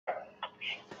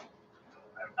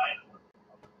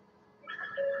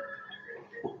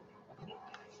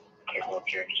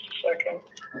here just a second.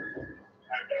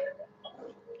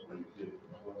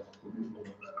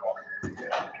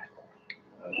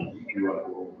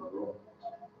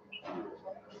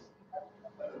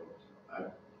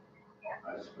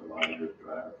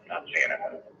 Not seeing it.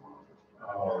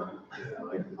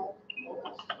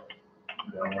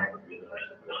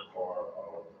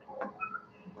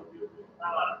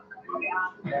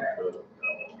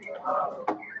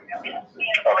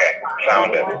 Okay,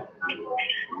 found it.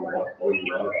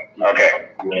 Okay,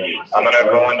 I'm gonna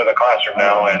go into the classroom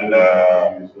now and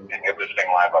get this thing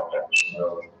live up there.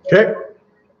 Okay.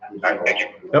 All right, thank you.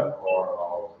 Yep.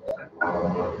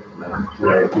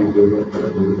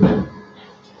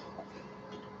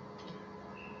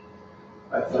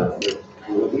 I thought that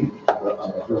on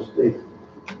the first day,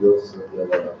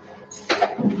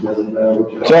 doesn't matter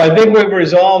what you. So I think we've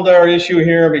resolved our issue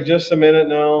here. It'll be just a minute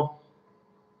now.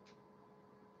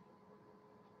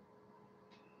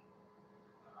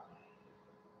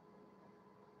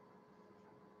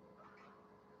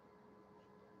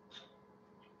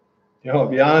 You know, to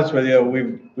be honest with you,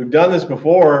 we've done this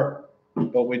before,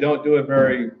 but we don't do it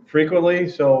very frequently,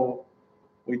 so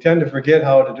we tend to forget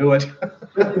how to do it.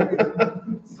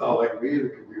 It's not like me, the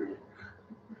computer.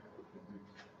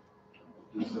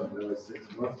 Do something every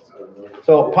 6 months. I don't know.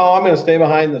 So, Paul, I'm going to stay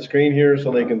behind the screen here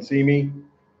so they can see me.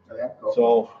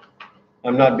 So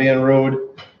I'm not being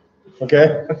rude.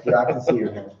 Okay? Yeah, I can see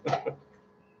your hand.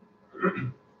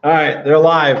 All right, they're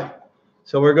live.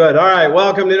 So we're good. All right,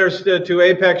 welcome to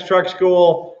Apex Truck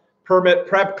School Permit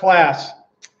Prep class.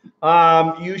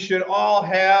 You should all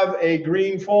have a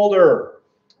green folder.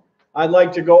 I'd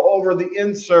like to go over the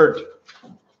insert,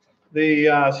 the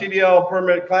CDL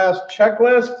permit class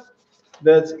checklist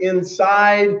that's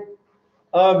inside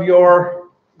of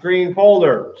your green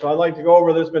folder. So I'd like to go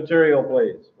over this material,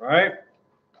 please. All right.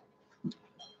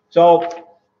 So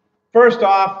first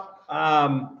off,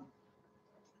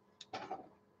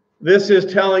 this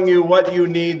is telling you what you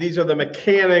need. These are the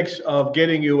mechanics of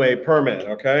getting you a permit,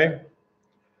 okay?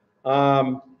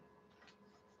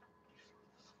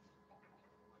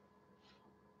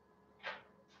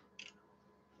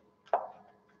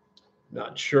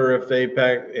 Not sure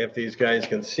if these guys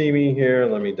can see me here.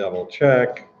 Let me double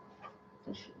check.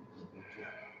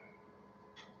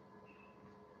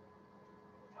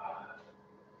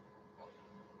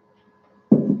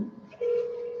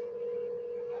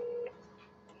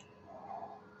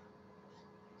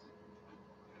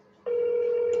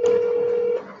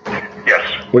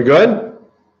 Yes. We good?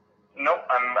 Nope,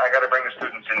 I gotta bring the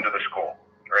students into the school,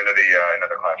 or into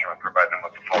the classroom and provide them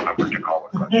with the phone number to call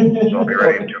with questions. So I'll be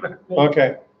ready in 2 minutes.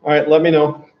 Okay. All right, let me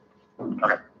know.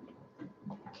 Okay.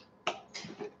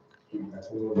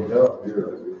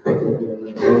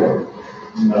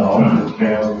 No,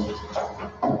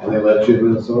 and they let you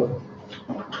do so?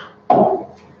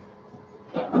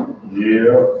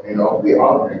 Yeah, you know, the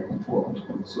honoring,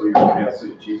 so you can't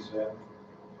see Chiefs fan?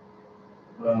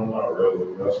 No, not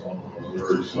really. That's on the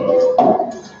Missouri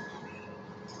side.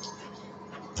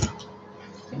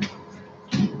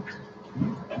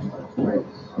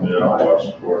 Yeah, I watch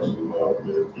sports a little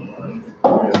bit.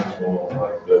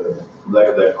 Like that.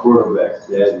 Like that quarterback's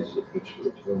dad used to pitch for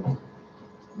the team.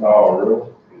 Oh, really?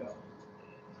 Yeah.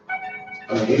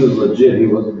 I mean, he was legit, he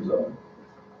wasn't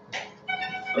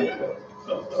like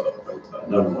a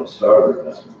number one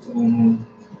starter. Mm-hmm.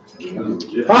 He was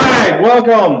legit. All right,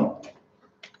 welcome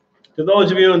to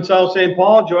those of you in South St.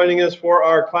 Paul joining us for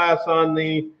our class on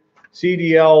the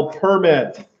CDL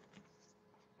permit.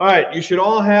 All right, you should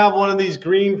all have one of these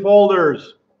green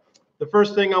folders. The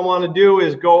first thing I want to do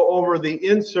is go over the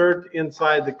insert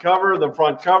inside the cover, the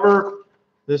front cover.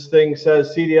 This thing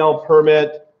says CDL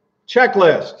permit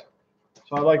checklist.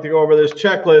 So I'd like to go over this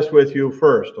checklist with you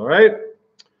first, all right?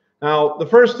 Now, the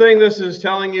first thing this is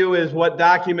telling you is what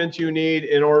documents you need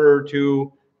in order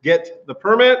to get the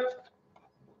permit.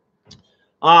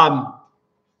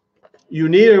 You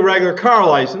need a regular car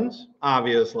license,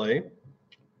 obviously.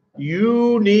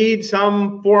 You need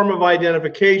some form of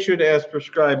identification as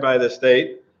prescribed by the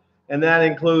state, and that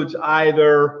includes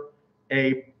either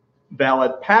a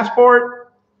valid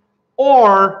passport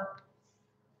or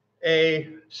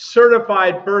a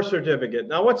certified birth certificate.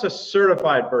 Now, what's a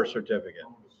certified birth certificate?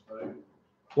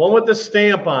 One with the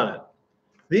stamp on it.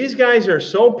 These guys are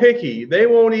so picky, they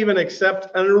won't even accept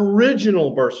an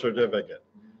original birth certificate.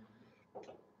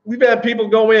 We've had people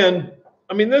go in,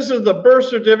 I mean, this is the birth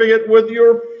certificate with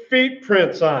your feet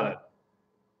prints on it.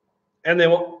 And they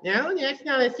won't, no, that's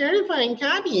not a certifying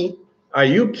copy. Are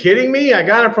you kidding me? I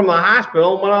got it from the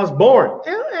hospital when I was born.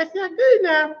 Oh, that's not good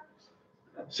enough.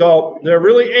 So they're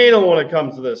really anal when it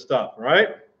comes to this stuff,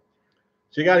 right?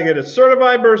 So you got to get a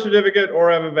certified birth certificate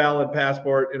or have a valid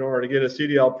passport in order to get a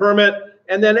CDL permit.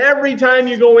 And then every time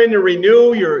you go in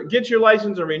to get your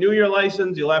license or renew your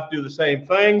license, you'll have to do the same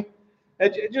thing.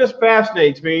 It just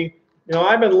fascinates me. You know,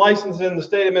 I've been licensed in the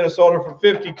state of Minnesota for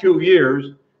 52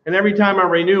 years. And every time I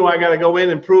renew, I got to go in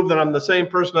and prove that I'm the same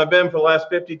person I've been for the last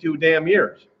 52 damn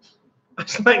years.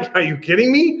 It's like, are you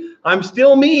kidding me? I'm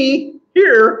still me.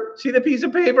 Here, see the piece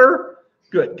of paper?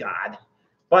 Good God.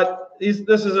 But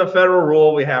this is a federal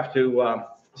rule. We have to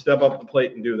step up the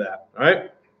plate and do that. All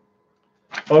right?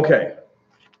 Okay.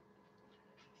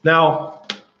 Now,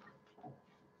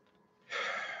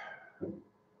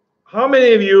 how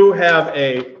many of you have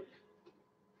a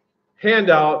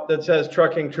handout that says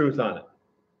Trucking Truth on it?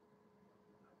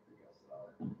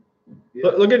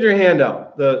 Look at your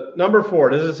handout. The number 4,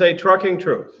 does it say Trucking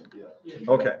Truth?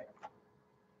 Okay.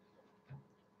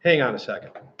 Hang on a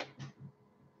second.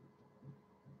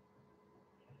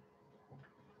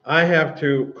 I have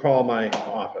to call my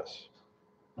office.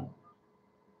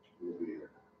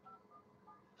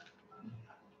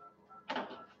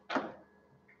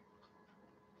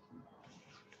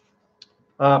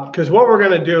 Because what we're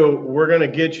going to do, we're going to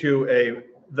get you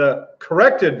the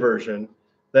corrected version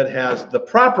that has the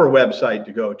proper website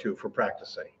to go to for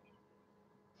practicing.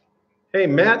 Hey,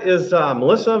 Matt, is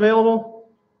Melissa available?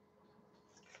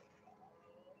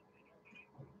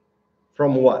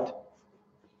 From what?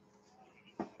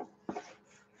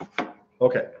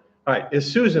 Okay. All right.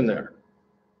 Is Susan there?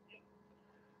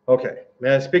 Okay.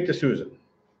 May I speak to Susan?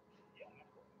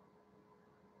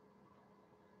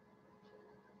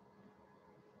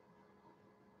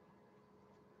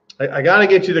 I got to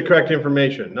get you the correct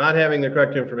information. Not having the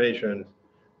correct information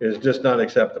is just not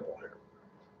acceptable here.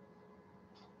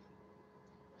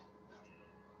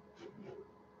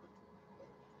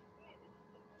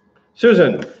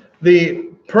 Susan,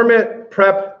 the permit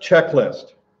prep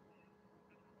checklist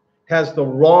has the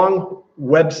wrong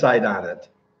website on it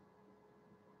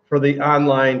for the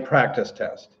online practice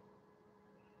test.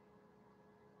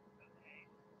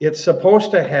 It's supposed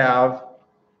to have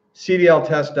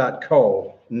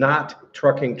cdltest.co, not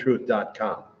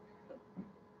truckingtruth.com.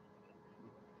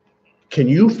 Can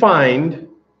you find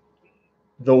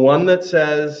the one that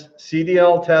says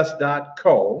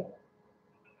cdltest.co,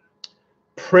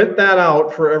 print that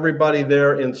out for everybody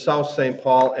there in South St.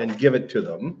 Paul and give it to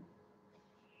them?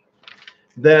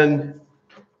 Then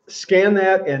scan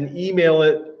that and email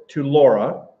it to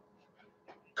Laura.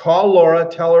 Call Laura,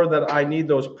 tell her that I need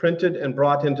those printed and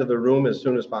brought into the room as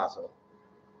soon as possible.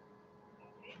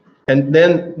 And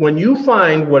then when you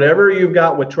find whatever you've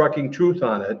got with Trucking Truth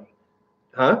on it,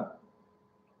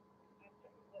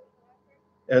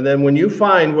 and then when you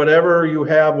find whatever you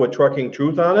have with Trucking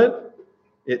Truth on it,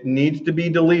 it needs to be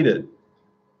deleted.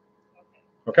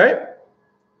 Okay?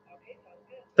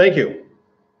 Thank you.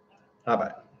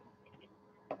 Bye-bye.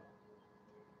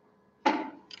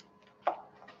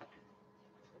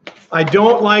 I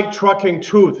don't like Trucking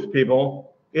Truth,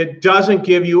 people. It doesn't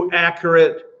give you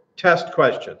accurate test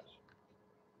questions.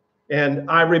 And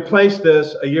I replaced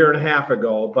this a year and a half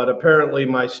ago, but apparently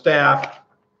my staff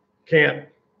can't.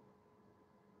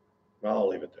 Well, I'll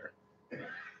leave it there.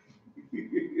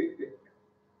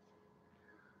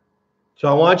 So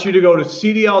I want you to go to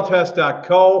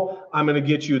cdltest.co. I'm going to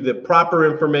get you the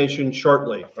proper information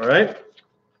shortly. All right.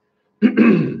 All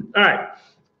right.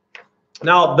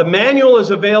 Now, the manual is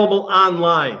available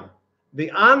online.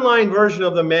 The online version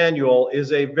of the manual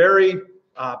is a very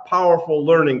powerful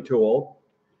learning tool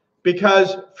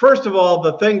because, first of all,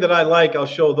 the thing that I like, I'll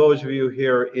show those of you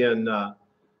here in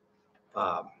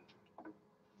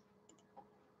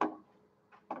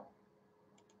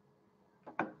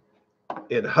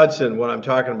Hudson, what I'm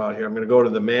talking about here. I'm going to go to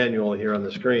the manual here on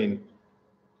the screen.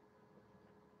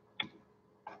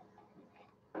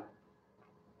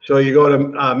 So you go to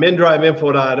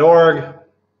mindriveinfo.org,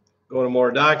 go to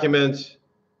more documents,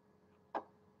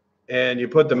 and you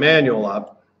put the manual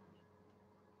up.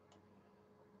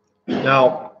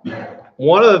 Now,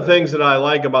 one of the things that I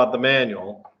like about the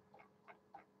manual,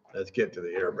 let's get to the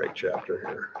air brake chapter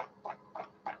here.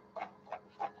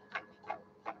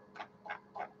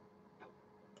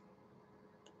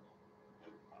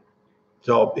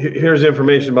 So here's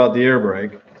information about the air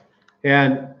brake.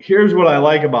 And here's what I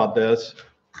like about this.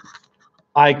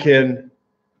 I can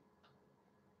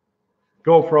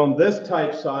go from this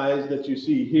type size that you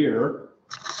see here.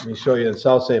 Let me show you in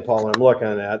South St. Paul what I'm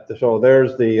looking at. So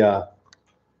there's the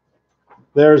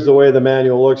way the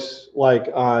manual looks like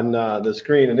on the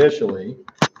screen initially.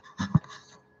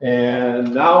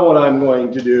 And now what I'm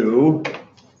going to do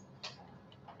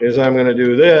is I'm going to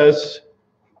do this.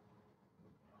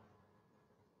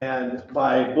 And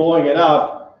by blowing it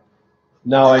up,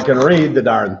 now I can read the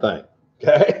darn thing,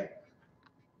 okay?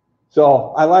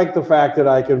 So I like the fact that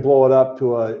I can blow it up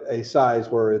to a size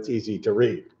where it's easy to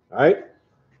read, right?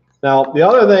 Now, the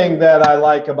other thing that I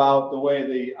like about the way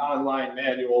the online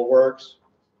manual works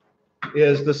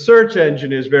is the search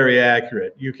engine is very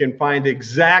accurate. You can find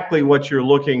exactly what you're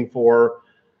looking for.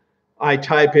 I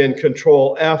type in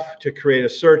Control F to create a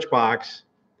search box.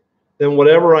 Then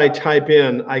whatever I type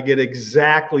in, I get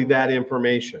exactly that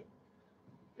information.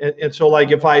 And so like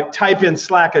if I type in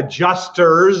slack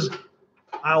adjusters,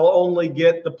 I'll only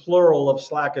get the plural of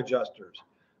slack adjusters.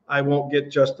 I won't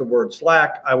get just the word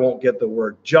slack. I won't get the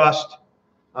word just.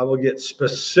 I will get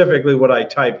specifically what I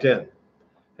typed in.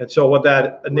 And so what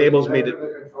that enables me to...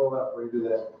 The Control F, where do you do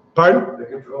that? Pardon? The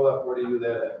Control F, where do you do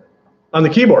that at? On the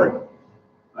keyboard.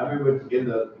 I mean, in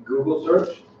the Google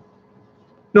search?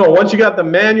 No, once you got the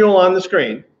manual on the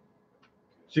screen,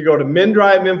 so you go to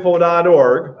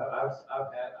mndriveinfo.org. I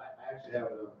actually have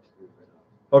it on the screen right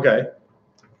now. Okay.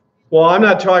 Well, I'm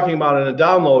not talking about in a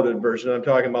downloaded version. I'm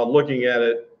talking about looking at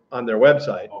it on their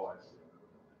website. Oh, I see.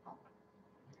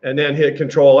 And then hit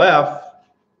Control F,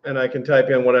 and I can type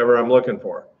in whatever I'm looking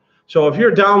for. So if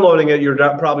you're downloading it, you're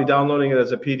probably downloading it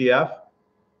as a PDF.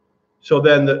 So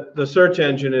then the search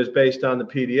engine is based on the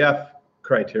PDF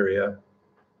criteria.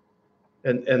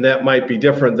 And that might be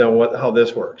different than how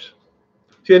this works.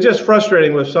 See, it's just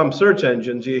frustrating with some search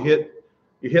engines. You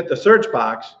hit the search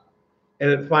box, and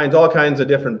it finds all kinds of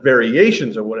different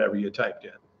variations of whatever you typed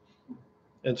in.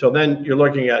 And so then you're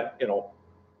looking at,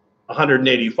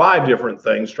 185 different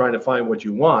things trying to find what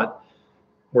you want,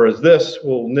 whereas this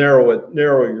will narrow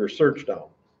your search down.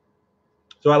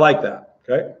 So I like that,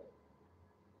 okay?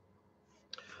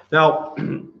 Now,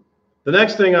 the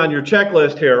next thing on your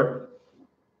checklist here,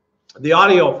 the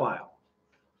audio file.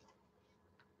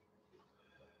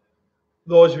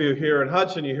 Those of you here in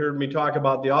Hudson, you heard me talk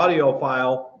about the audio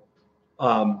file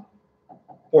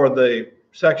for the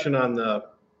section on the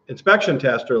inspection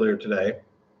test earlier today.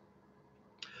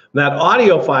 That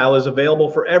audio file is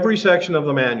available for every section of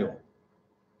the manual.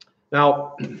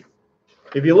 Now,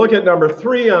 if you look at number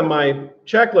 3 on my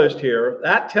checklist here,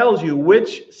 that tells you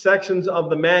which sections of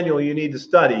the manual you need to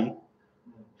study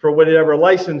for whatever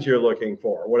license you're looking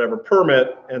for, whatever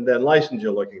permit and then license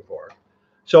you're looking for.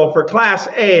 So for Class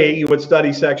A, you would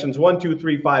study sections 1, 2,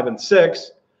 3, 5, and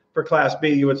 6. For Class B,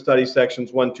 you would study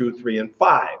sections 1, 2, 3, and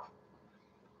 5.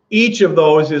 Each of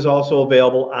those is also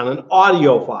available on an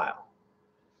audio file.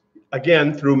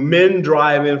 Again, through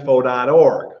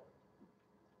mndriveinfo.org.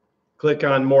 Click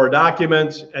on More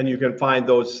Documents, and you can find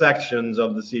those sections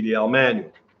of the CDL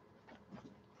manual.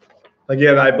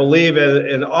 Again, I believe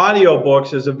in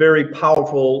audiobooks is a very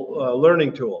powerful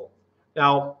learning tool.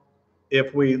 Now,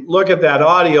 if we look at that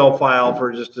audio file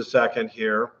for just a second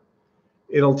here,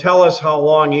 it'll tell us how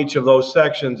long each of those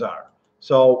sections are.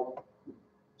 So,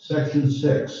 Section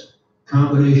 6,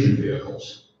 combination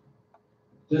vehicles.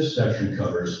 This section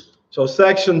covers. So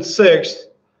section 6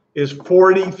 is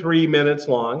 43 minutes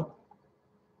long.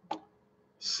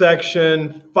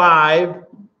 Section 5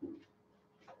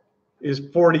 is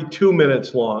 42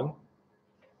 minutes long.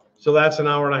 So that's an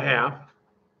hour and a half.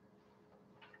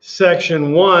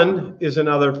 Section 1 is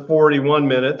another 41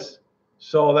 minutes.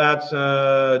 So that's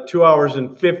 2 hours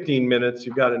and 15 minutes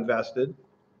you've got invested.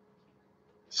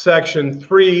 Section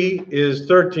 3 is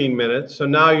 13 minutes. So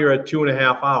now you're at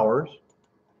 2.5 hours.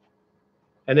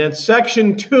 And then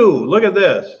section 2, look at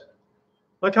this.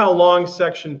 Look how long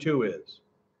section 2 is.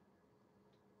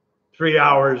 3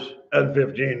 hours and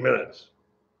 15 minutes.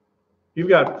 You've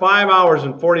got 5 hours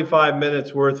and 45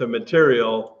 minutes worth of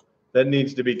material that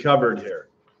needs to be covered here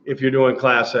if you're doing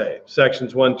Class A,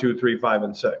 sections 1, 2, 3, 5,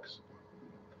 and 6.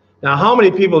 Now, how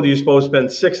many people do you suppose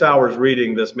spend 6 hours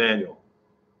reading this manual?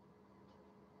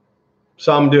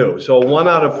 Some do. So 1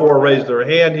 out of 4 raised their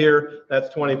hand here.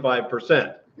 That's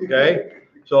 25%, okay?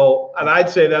 So, and I'd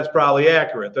say that's probably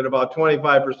accurate, that about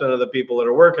 25% of the people that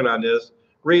are working on this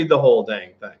read the whole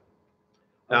dang thing.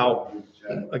 Now,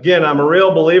 again, I'm a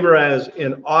real believer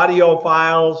in audio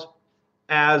files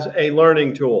as a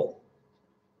learning tool.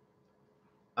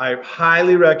 I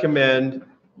highly recommend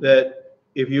that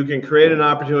if you can create an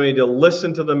opportunity to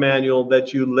listen to the manual,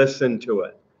 that you listen to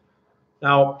it.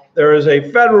 Now, there is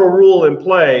a federal rule in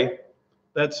play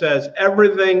that says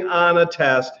everything on a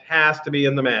test has to be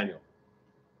in the manual.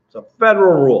 It's a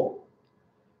federal rule.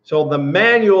 So the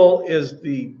manual is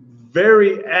the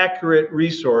very accurate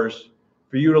resource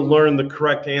for you to learn the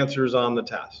correct answers on the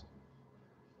test.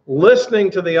 Listening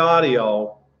to the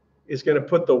audio is going to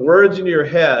put the words in your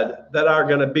head that are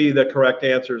going to be the correct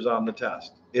answers on the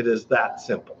test. It is that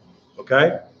simple,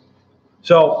 okay?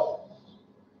 So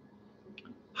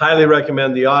highly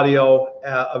recommend the audio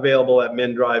available at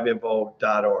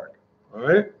mndriveinfo.org. All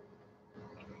right.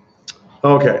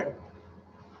 Okay.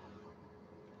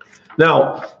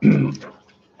 Now,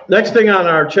 next thing on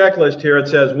our checklist here, it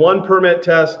says 1 permit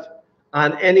test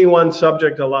on any one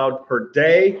subject allowed per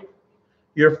day.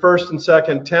 Your first and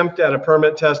second attempt at a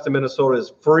permit test in Minnesota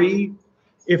is free.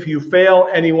 If you fail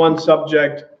any one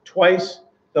subject twice,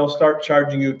 they'll start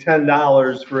charging you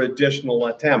 $10 for additional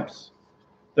attempts.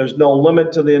 There's no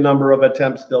limit to the number of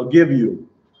attempts they'll give you.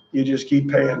 You just keep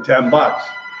paying 10 bucks,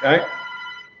 okay?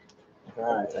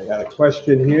 All right, I got a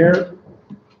question here.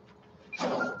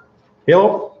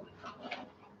 Hello?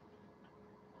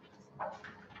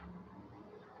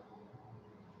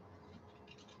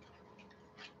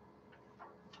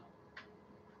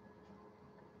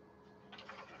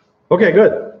 Okay,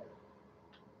 good.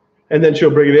 And then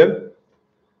she'll bring it in?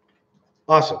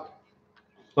 Awesome.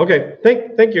 Okay,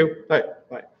 thank you. All right,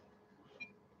 bye.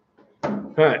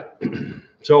 All right,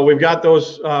 so we've got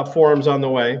those forms on the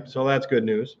way, so that's good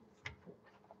news.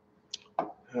 All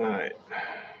right,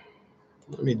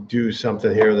 let me do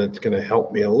something here that's going to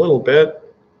help me a little bit.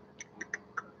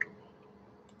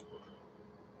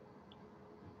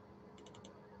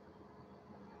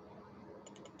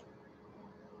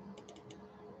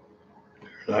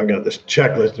 I've got this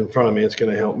checklist in front of me. It's going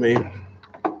to help me.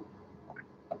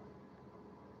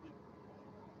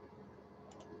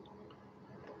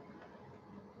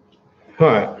 All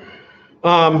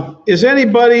right. Is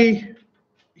anybody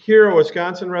here a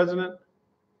Wisconsin resident?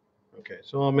 Okay,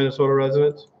 so all Minnesota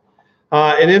residents.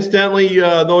 And incidentally,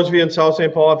 those of you in South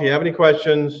St. Paul, if you have any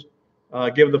questions,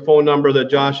 give the phone number that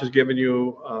Josh has given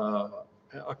you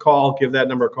a call. Give that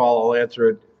number a call. I'll answer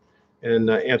it and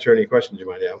answer any questions you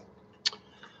might have.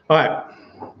 All right,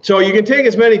 so you can take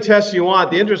as many tests as you want.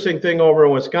 The interesting thing over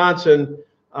in Wisconsin,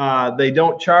 they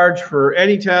don't charge for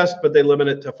any test, but they limit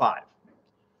it to 5.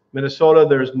 Minnesota,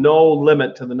 there's no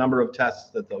limit to the number of tests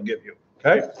that they'll give you,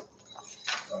 okay?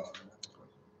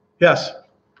 Yes?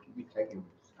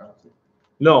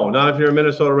 No, not if you're a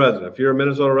Minnesota resident. If you're a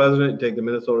Minnesota resident, you take the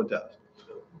Minnesota test.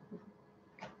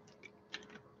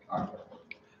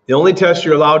 The only test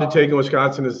you're allowed to take in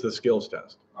Wisconsin is the skills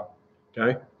test,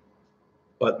 okay?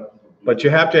 But you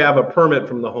have to have a permit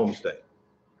from the home state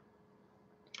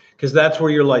because that's where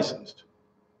you're licensed.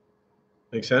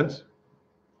 Make sense?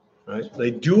 Right? They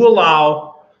do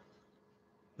allow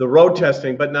the road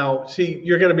testing, but now, see,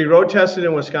 you're going to be road tested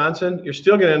in Wisconsin. You're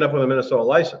still going to end up with a Minnesota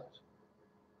license.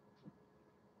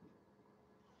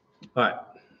 All right.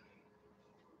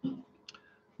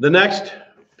 The next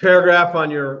paragraph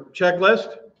on your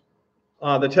checklist,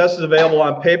 the test is available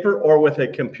on paper or with a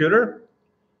computer.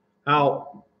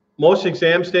 Now, most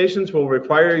exam stations will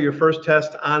require your first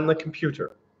test on the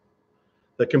computer.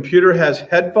 The computer has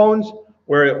headphones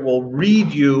where it will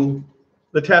read you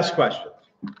the test questions.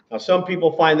 Now, some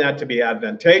people find that to be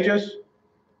advantageous.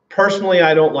 Personally,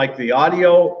 I don't like the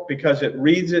audio because it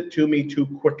reads it to me too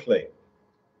quickly.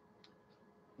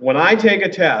 When I take a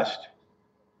test,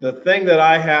 the thing that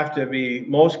I have to be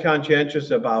most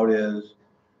conscientious about is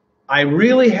I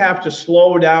really have to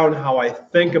slow down how I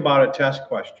think about a test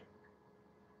question.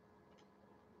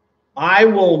 I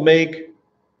will make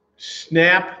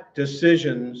snap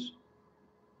decisions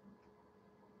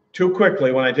too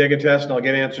quickly when I take a test, and I'll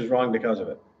get answers wrong because of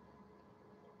it.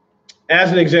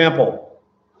 As an example,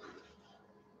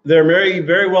 there may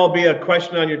very well be a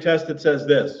question on your test that says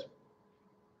this: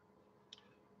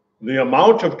 the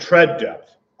amount of tread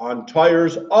depth on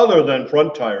tires other than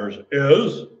front tires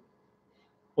is,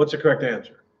 what's the correct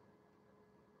answer?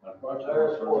 Front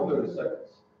tires, 4 seconds.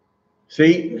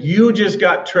 See, you just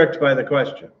got tricked by the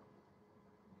question.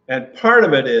 And part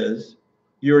of it is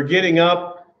you're getting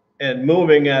up and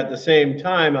moving at the same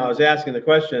time I was asking the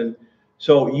question.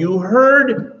 So you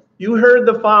heard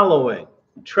the following: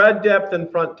 tread depth and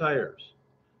front tires.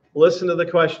 Listen to the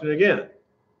question again.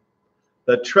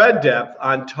 The tread depth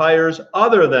on tires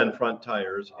other than front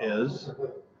tires is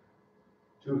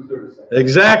 2 seconds.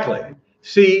 exactly.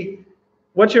 See,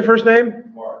 what's your first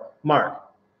name? Mark. Mark.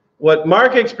 What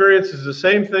Mark experiences is the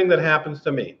same thing that happens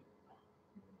to me.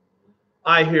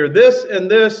 I hear this,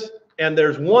 and there's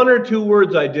 1 or 2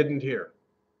 words I didn't hear.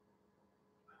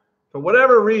 For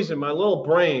whatever reason, my little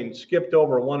brain skipped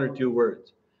over 1 or 2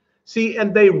 words. See,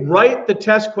 and they write the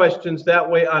test questions that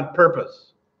way on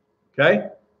purpose, okay?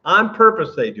 On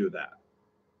purpose they do that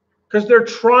because they're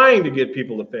trying to get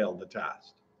people to fail the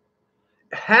test.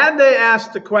 Had they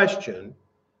asked the question,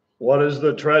 what is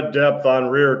the tread depth on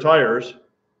rear tires?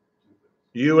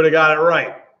 You would have got it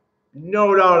right.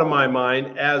 No doubt in my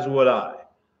mind, as would I.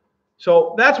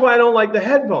 So that's why I don't like the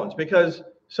headphones, because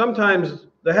sometimes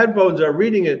the headphones are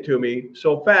reading it to me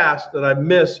so fast that I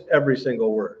miss every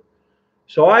single word.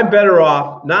 So I'm better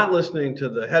off not listening to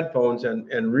the headphones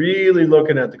and really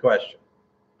looking at the question,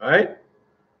 all right?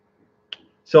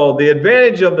 So the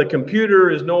advantage of the computer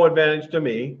is no advantage to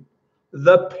me.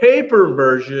 The paper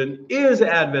version is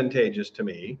advantageous to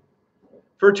me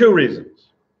for two reasons.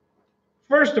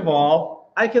 First of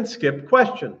all, I can skip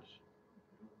questions.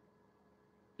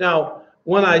 Now,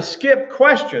 when I skip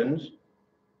questions,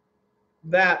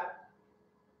 I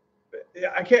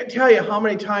can't tell you how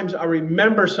many times I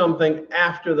remember something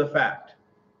after the fact.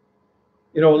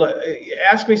 You know,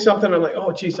 ask me something, I'm like,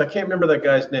 oh, geez, I can't remember that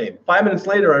guy's name. 5 minutes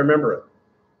later, I remember it.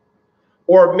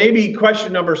 Or maybe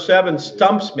question number 7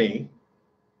 stumps me,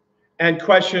 and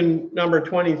question number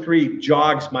 23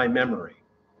 jogs my memory,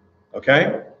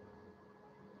 okay?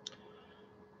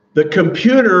 The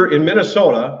computer in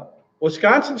Minnesota,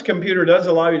 Wisconsin's computer does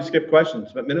allow you to skip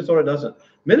questions, but Minnesota doesn't.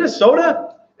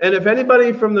 Minnesota, and if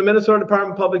anybody from the Minnesota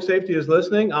Department of Public Safety is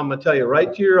listening, I'm gonna tell you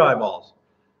right to your eyeballs,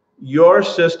 your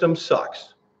system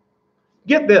sucks.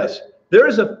 Get this, there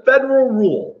is a federal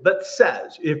rule that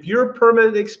says if your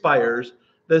permit expires,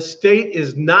 the state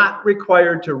is not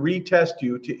required to retest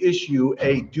you to issue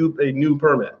a new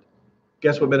permit.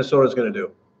 Guess what Minnesota is gonna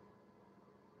do?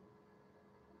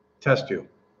 Test you.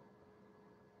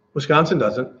 Wisconsin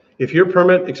doesn't. If your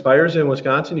permit expires in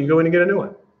Wisconsin, you go in and get a new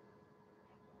one.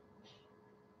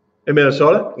 In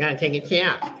Minnesota, you gotta take a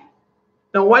test.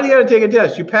 Now, why do you gotta take a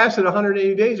test? You passed it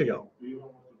 180 days ago.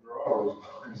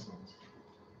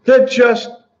 That just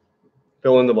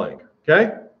fill in the blank,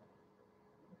 okay?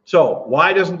 So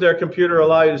why doesn't their computer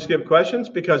allow you to skip questions?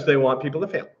 Because they want people to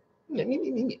fail,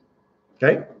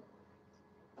 okay?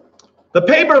 The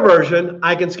paper version,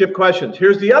 I can skip questions.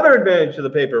 Here's the other advantage to the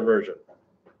paper version.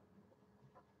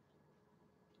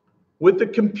 With the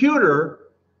computer,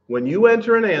 when you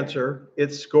enter an answer,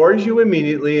 it scores you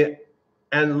immediately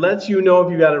and lets you know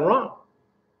if you got it wrong.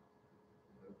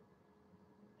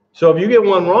 So if you get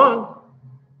one wrong,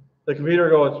 the computer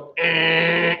goes,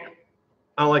 I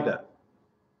don't like that.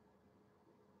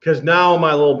 Because now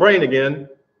my little brain again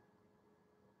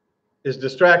is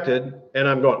distracted and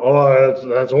I'm going, oh,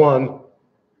 that's 1.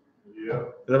 Yeah.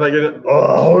 And if I get it,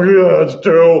 oh yeah, that's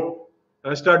 2.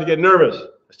 And I start to get nervous.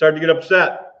 I start to get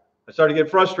upset. I start to get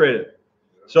frustrated.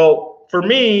 So for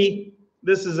me,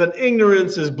 this is an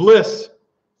ignorance is bliss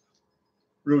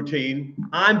routine.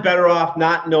 I'm better off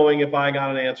not knowing if I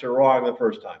got an answer wrong the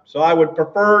first time. So I would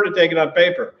prefer to take it on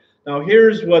paper. Now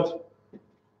here's what's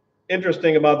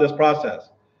interesting about this process.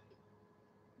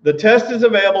 The test is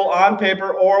available on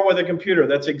paper or with a computer.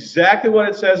 That's exactly what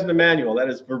it says in the manual. That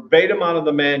is verbatim out of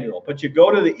the manual. But you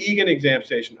go to the Egan exam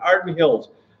station, Arden Hills,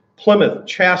 Plymouth,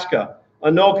 Chaska,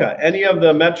 Anoka, any of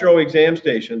the metro exam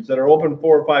stations that are open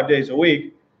 4 or 5 days a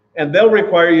week, and they'll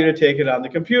require you to take it on the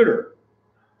computer.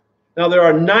 Now, there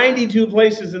are 92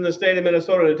 places in the state of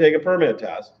Minnesota to take a permit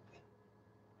test,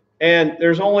 and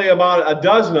there's only about a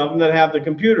dozen of them that have the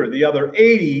computer. The other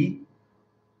 80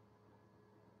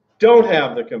 don't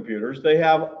have the computers. They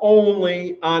have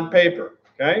only on paper,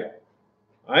 okay?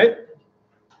 All right?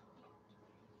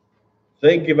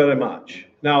 Thank you very much.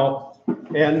 Now,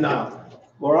 and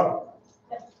Laura?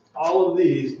 All of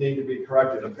these need to be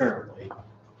corrected, apparently.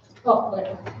 Oh,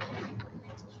 later.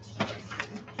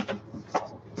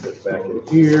 Get back in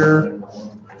here.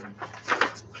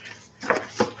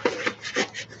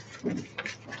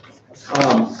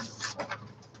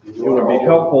 It would be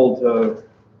helpful to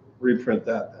reprint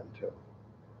that then too.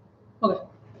 Okay.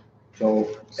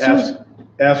 So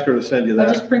ask her to send you I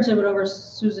that. just printed whatever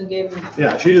Susan gave me.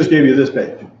 Yeah, she just gave you this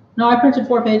page. No, I printed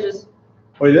 4 pages.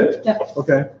 Oh, you did? Yeah.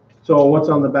 Okay. So what's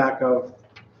on the back of,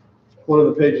 what are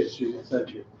the pages she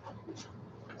sent you?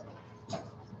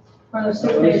 Or there's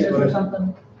 6 pages or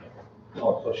something.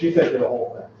 Oh, so she sent you the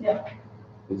whole thing. Yeah.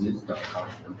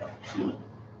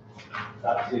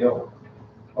 .co.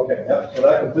 Okay, yep, so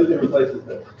that completely replaces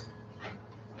this.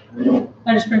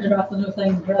 I just printed off the new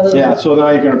thing rather than. Yeah, so now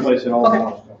you can replace it all.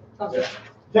 Okay.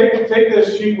 Okay. Take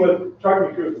this sheet with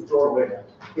Trucking Truth and throw it away.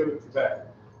 Give it back.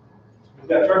 It's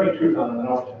got Trucking Truth on it, I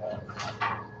know what you have.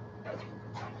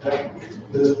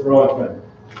 This is the wrong thing.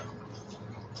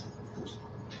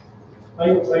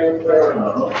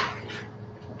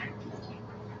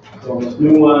 So this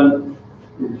new one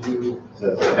gives you.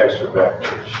 That's an extra back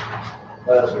page.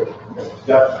 That's it.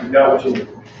 You got what you need.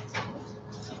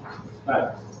 All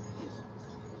right.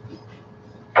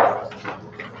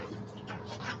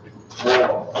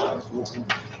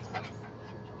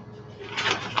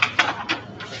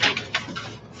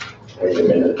 Wait a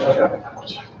minute. Okay.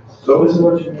 So this is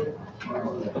what you need.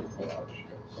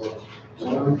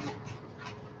 1,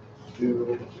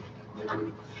 2,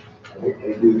 3. I think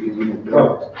they do give you.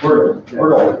 No, we're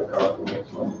going.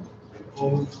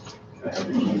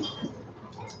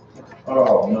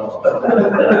 Oh, no.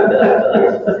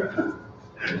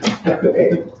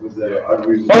 Was that an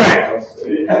unreasonable?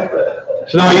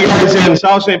 So now you guys in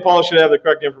South St. Paul should have the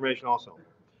correct information also.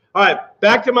 All right,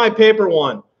 back to my paper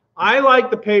one. I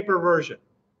like the paper version,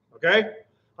 okay?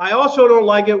 I also don't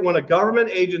like it when a government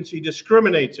agency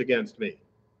discriminates against me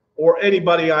or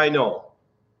anybody I know.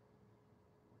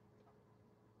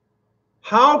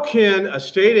 How can a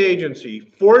state agency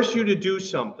force you to do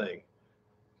something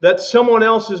that someone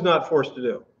else is not forced to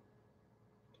do?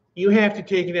 You have to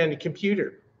take it on the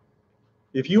computer.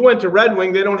 If you went to Red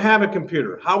Wing, they don't have a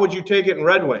computer. How would you take it in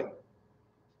Red Wing?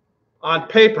 On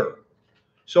paper.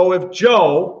 So if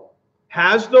Joe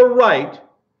has the right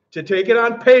to take it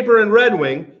on paper in Red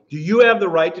Wing, do you have the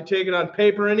right to take it on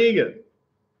paper in Egan?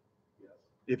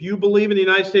 If you believe in the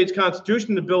United States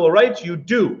Constitution, the Bill of Rights, you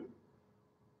do.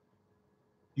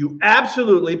 You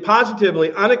absolutely,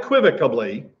 positively,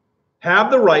 unequivocally have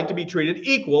the right to be treated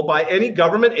equal by any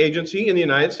government agency in the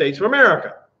United States of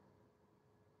America.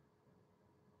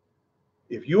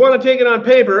 If you want to take it on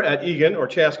paper at Egan or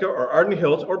Chaska or Arden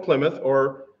Hills or Plymouth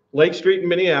or Lake Street in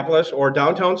Minneapolis or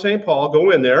downtown St. Paul,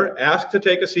 go in there, ask to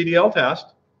take a CDL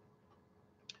test.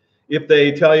 If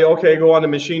they tell you, okay, go on to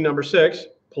machine number 6,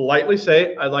 politely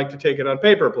say, I'd like to take it on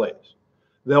paper, please.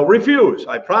 They'll refuse.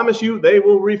 I promise you, they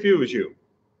will refuse you.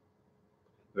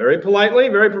 Very politely,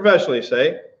 very professionally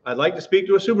say, I'd like to speak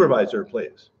to a supervisor,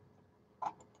 please.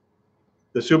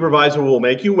 The supervisor will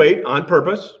make you wait on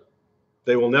purpose.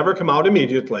 They will never come out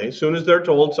immediately. As soon as they're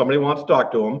told somebody wants to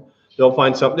talk to them, they'll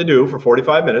find something to do for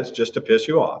 45 minutes just to piss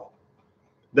you off.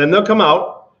 Then they'll come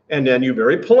out, and then you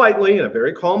very politely, in a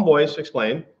very calm voice,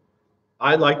 explain,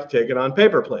 I'd like to take it on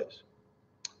paper, please.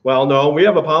 Well, no, we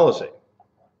have a policy.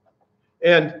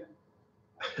 And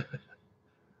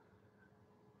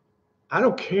I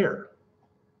don't care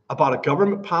about a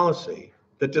government policy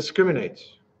that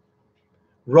discriminates.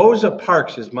 Rosa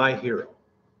Parks is my hero.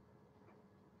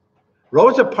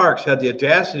 Rosa Parks had the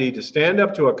audacity to stand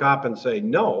up to a cop and say,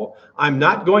 no, I'm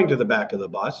not going to the back of the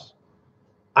bus.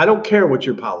 I don't care what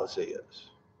your policy is.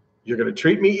 You're going to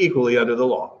treat me equally under the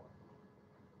law.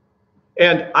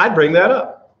 And I'd bring that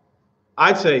up.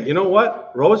 I'd say, you know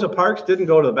what? Rosa Parks didn't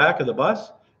go to the back of the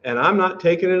bus, and I'm not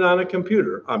taking it on a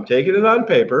computer. I'm taking it on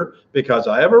paper because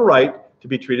I have a right to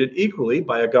be treated equally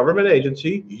by a government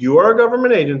agency. You are a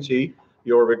government agency.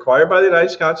 You are required by the United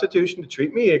States Constitution to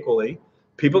treat me equally.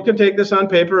 People can take this on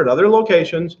paper at other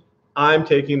locations. I'm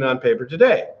taking it on paper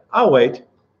today. I'll wait.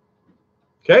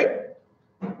 Okay?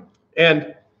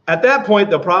 And at that point,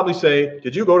 they'll probably say,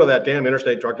 did you go to that damn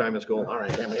interstate truck driving school? All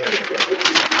right, damn it.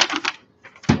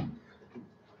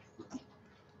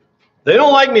 They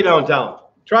don't like me downtown.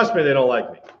 Trust me, they don't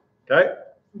like me. Okay?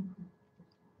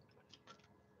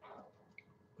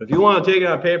 If you want to take it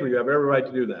on paper, you have every right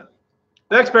to do that.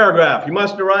 Next paragraph, you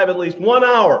must arrive at least 1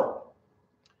 hour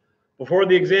before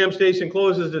the exam station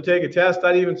closes to take a test.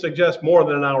 I'd even suggest more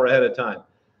than an hour ahead of time.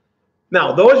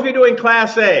 Now, those of you doing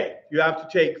Class A, you have to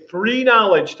take 3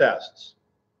 knowledge tests.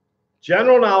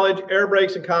 General knowledge, air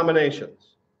brakes, and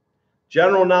combinations.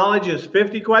 General knowledge is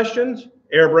 50 questions.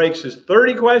 Air brakes is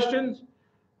 30 questions.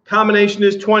 Combination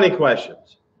is 20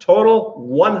 questions. Total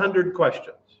 100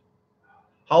 questions.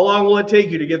 How long will it take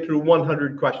you to get through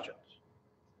 100 questions?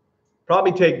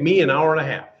 Probably take me an hour and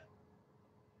a half.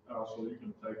 Oh, so you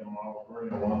can take them all 3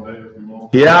 in one day if you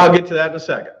want. Yeah, I'll get to that in a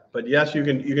second. But yes, you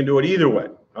can do it either way.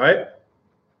 All right.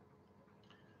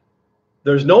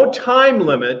 There's no time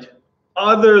limit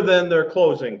other than their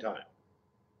closing time.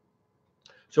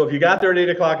 So if you got there at 8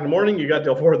 o'clock in the morning, you got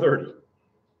till 4:30.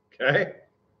 Okay?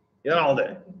 You got all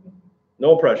day.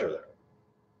 No pressure there.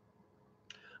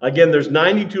 Again, there's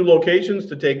 92 locations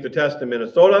to take the test in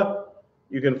Minnesota.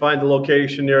 You can find the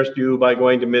location nearest you by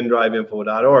going to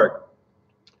mindriveinfo.org.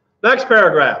 Next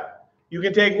paragraph. You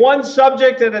can take 1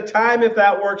 subject at a time if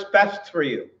that works best for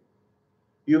you.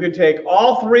 You can take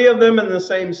all 3 of them in the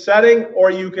same setting,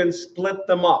 or you can split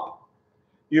them up.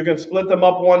 You can split them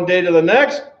up one day to the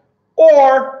next,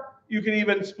 or you can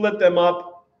even split them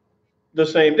up the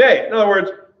same day. In other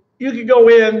words, you could go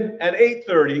in at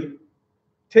 8:30,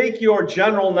 take your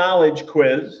general knowledge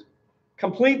quiz,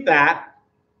 complete that,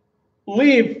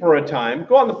 leave for a time,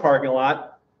 go out in the parking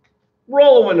lot,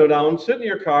 roll the window down, sit in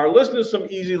your car, listen to some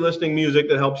easy listening music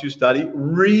that helps you study,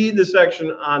 read the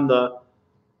section on the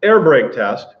air brake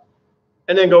test,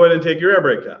 and then go in and take your air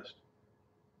brake test.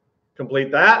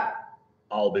 Complete that.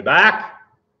 I'll be back.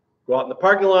 Go out in the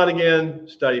parking lot again,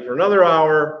 study for another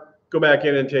hour, go back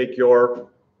in and take your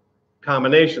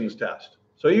combinations test.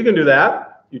 So you can do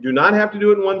that. You do not have to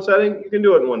do it in one setting. You can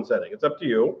do it in one setting. It's up to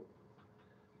you.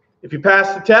 If you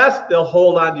pass the test, they'll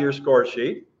hold on to your score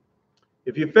sheet.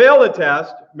 If you fail the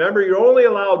test, remember you're only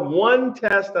allowed one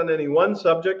test on any one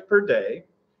subject per day.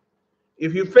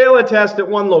 If you fail a test at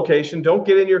one location, don't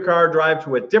get in your car, drive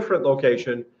to a different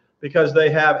location, because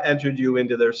they have entered you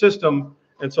into their system.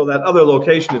 And so that other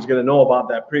location is going to know about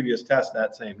that previous test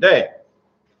that same day.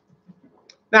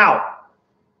 Now,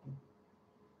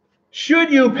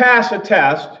 should you pass a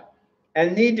test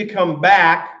and need to come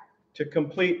back to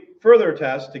complete further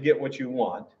tests to get what you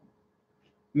want,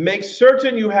 make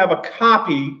certain you have a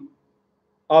copy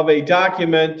of a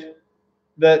document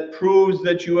that proves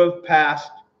that you have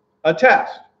passed a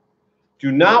test.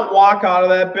 Do not walk out of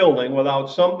that building without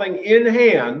something in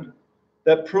hand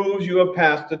that proves you have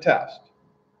passed a test.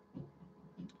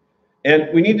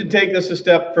 And we need to take this a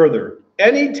step further.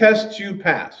 Any tests you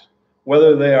pass,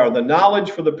 whether they are the knowledge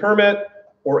for the permit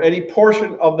or any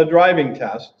portion of the driving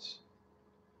tests,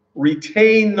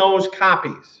 retain those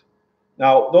copies.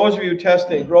 Now, those of you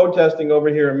testing, road testing over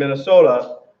here in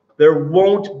Minnesota, there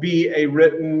won't be a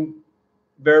written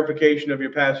verification of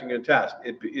your passing a test.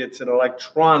 It's an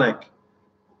electronic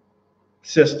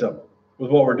system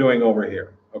with what we're doing over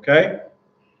here, okay?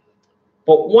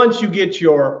 But once you get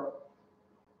your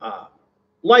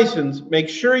license, make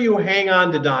sure you hang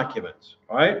on to documents,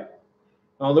 all right?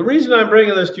 Now, the reason I'm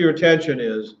bringing this to your attention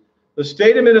is the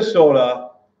state of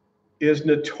Minnesota is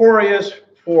notorious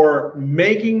for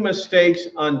making mistakes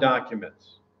on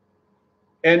documents,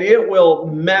 and it will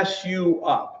mess you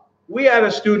up. We had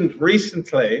a student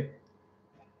recently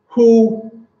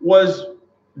who was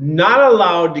not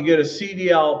allowed to get a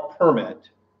CDL permit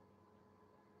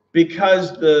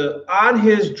because on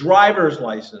his driver's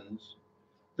license,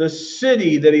 the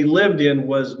city that he lived in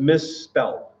was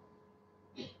misspelled.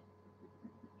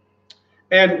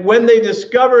 And when they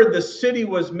discovered the city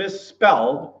was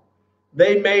misspelled,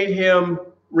 they made him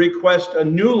request a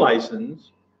new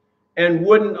license and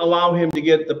wouldn't allow him to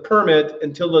get the permit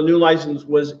until the new license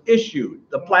was issued,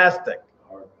 the plastic,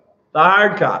 the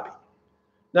hard copy.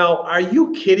 Now, are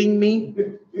you kidding me?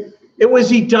 It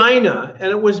was Edina, and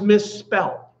it was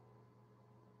misspelled.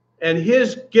 And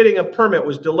his getting a permit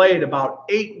was delayed about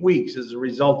 8 weeks as a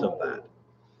result of that.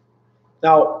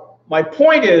 Now, my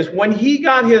point is, when he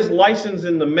got his license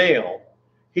in the mail,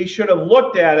 he should have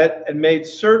looked at it and made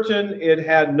certain it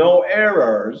had no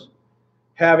errors.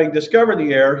 Having discovered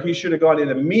the error, he should have gone in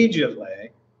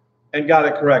immediately and got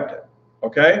it corrected,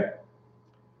 okay?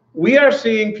 We are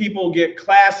seeing people get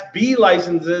Class B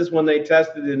licenses when they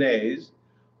tested in A's.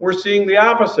 We're seeing the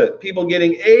opposite, people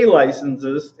getting A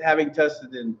licenses having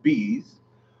tested in B's.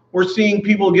 We're seeing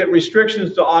people get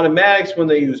restrictions to automatics when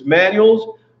they use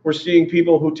manuals. We're seeing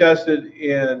people who tested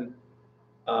in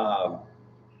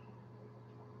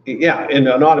in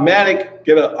an automatic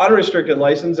get an unrestricted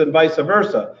license, and vice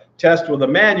versa. Test with a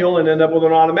manual and end up with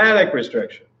an automatic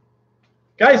restriction.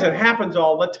 Guys, it happens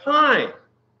all the time.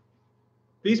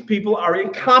 These people are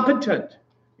incompetent.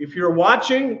 If you're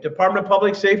watching Department of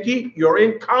Public Safety, you're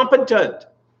incompetent,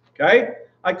 okay?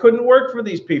 I couldn't work for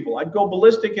these people. I'd go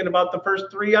ballistic in about the first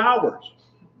 3 hours.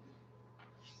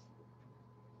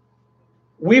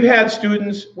 We had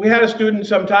a student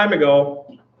some time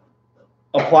ago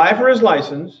apply for his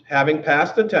license, having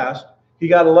passed the test. He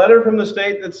got a letter from the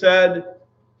state that said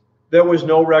there was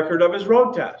no record of his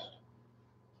road test.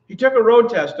 He took a road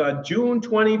test on June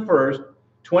 21st,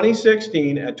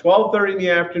 2016 at 12:30 in the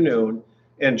afternoon.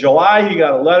 In July, he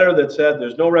got a letter that said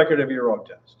there's no record of your road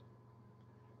test.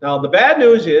 Now, the bad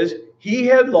news is he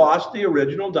had lost the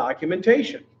original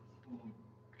documentation,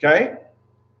 okay?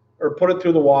 Or put it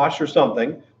through the wash or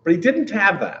something, but he didn't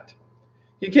have that.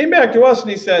 He came back to us and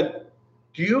he said,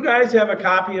 do you guys have a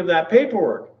copy of that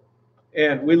paperwork?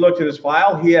 And we looked at his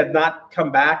file. He had not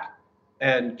come back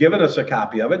and given us a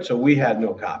copy of it, so we had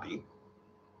no copy.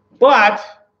 But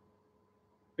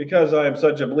because I am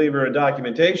such a believer in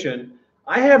documentation,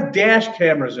 I have dash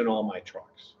cameras in all my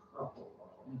trucks.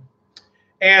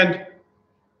 And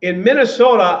in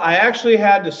Minnesota, I actually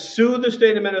had to sue the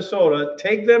state of Minnesota,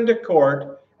 take them to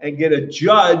court, and get a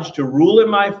judge to rule in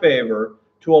my favor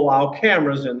to allow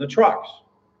cameras in the trucks,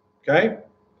 okay?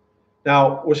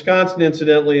 Now, Wisconsin,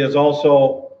 incidentally, is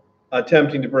also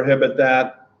attempting to prohibit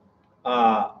that.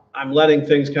 I'm letting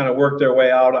things kind of work their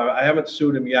way out. I haven't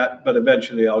sued them yet, but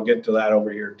eventually I'll get to that over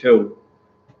here too.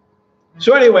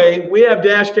 So anyway, we have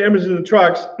dash cameras in the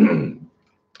trucks. And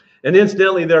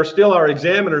incidentally, there still are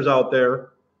examiners out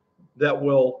there that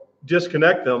will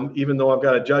disconnect them, even though I've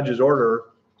got a judge's order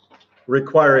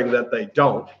requiring that they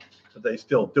don't, but they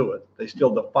still do it. They still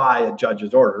defy a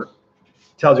judge's order.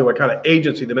 Tells you what kind of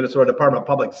agency the Minnesota Department of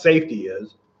Public Safety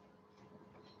is.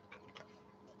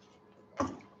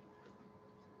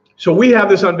 So we have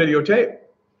this on videotape.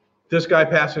 This guy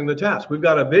passing the test. We've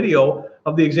got a video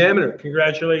of the examiner.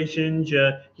 Congratulations,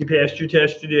 you passed your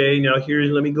test today. Now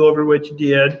let me go over what you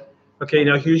did. Okay,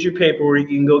 now here's your paperwork.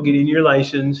 You can go get in your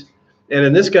license. And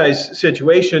in this guy's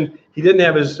situation, he didn't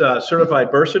have his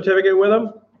certified birth certificate with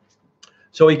him.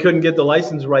 So he couldn't get the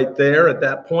license right there at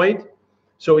that point.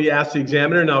 So he asked the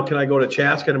examiner, now can I go to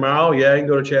Chaska tomorrow? Yeah, you can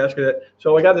go to Chaska.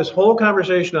 So we got this whole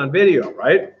conversation on video,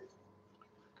 right?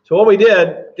 So what we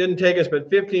didn't take us but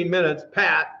 15 minutes.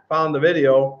 Pat found the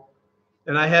video,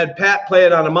 and I had Pat play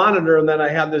it on a monitor, and then I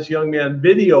had this young man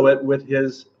video it with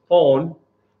his phone.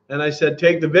 And I said,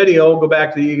 take the video, go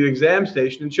back to the exam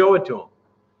station and show it to him.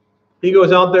 He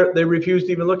goes out there, they refuse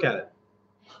to even look at it.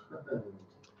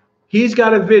 He's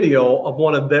got a video of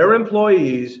one of their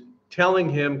employees telling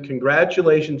him,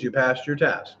 congratulations, you passed your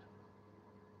test.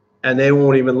 And they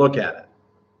won't even look at it.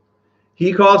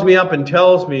 He calls me up and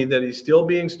tells me that he's still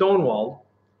being stonewalled.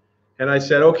 And I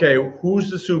said, okay, who's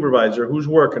the supervisor? Who's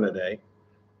working today?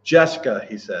 Jessica,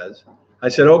 he says. I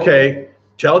said, okay,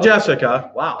 tell Jessica.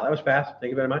 Wow, that was fast. Thank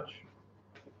you very much.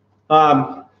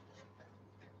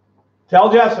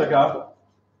 Tell Jessica,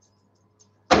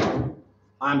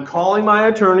 I'm calling my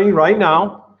attorney right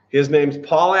now. His name's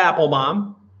Paul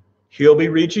Applebaum. He'll be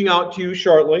reaching out to you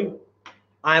shortly.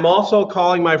 I'm also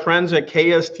calling my friends at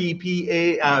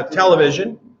KSTP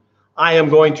Television. I am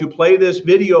going to play this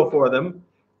video for them,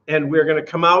 and we're going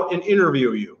to come out and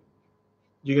interview you.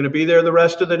 You going to be there the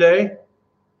rest of the day?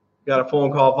 Got a phone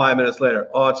call 5 minutes later.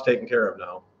 Oh, it's taken care of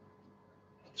now.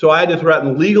 So I had to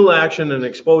threaten legal action and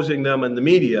exposing them in the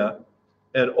media,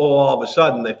 and all of a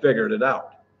sudden they figured it out.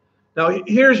 Now,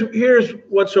 here's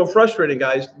what's so frustrating,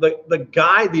 guys.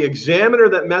 The examiner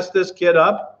that messed this kid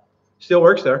up still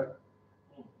works there.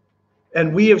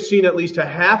 And we have seen at least a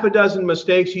half a dozen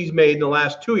mistakes he's made in the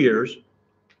last 2 years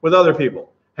with other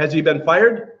people. Has he been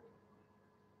fired?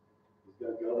 He's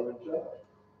got government job.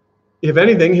 If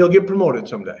anything, he'll get promoted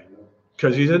someday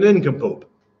because he's an nincompoop.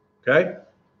 Okay?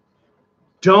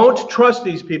 Don't trust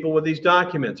these people with these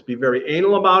documents. Be very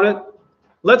anal about it.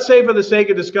 Let's say for the sake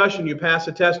of discussion, you pass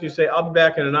a test and you say, I'll be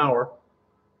back in an hour.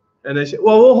 And they say,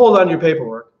 well, we'll hold on to your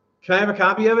paperwork. Can I have a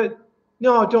copy of it?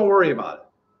 No, don't worry about it.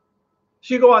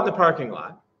 So you go out in the parking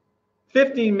lot.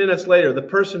 15 minutes later, the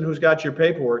person who's got your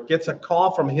paperwork gets a call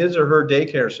from his or her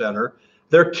daycare center.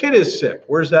 Their kid is sick.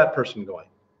 Where's that person going?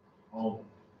 Home.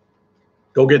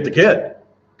 Go get the kid,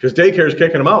 because daycare is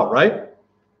kicking them out, right?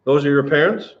 Those are your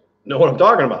parents? Know what I'm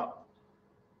talking about.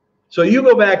 So you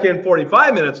go back in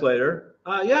 45 minutes later.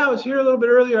 Yeah, I was here a little bit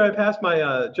earlier. I passed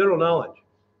my general knowledge.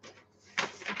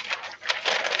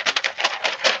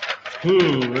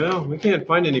 Well, we can't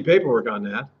find any paperwork on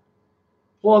that.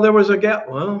 Well, there was a gap.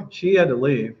 Well, she had to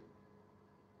leave.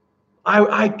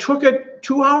 I took it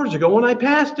 2 hours ago when I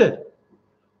passed it.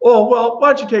 Oh, well,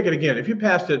 why don't you take it again? If you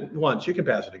passed it once, you can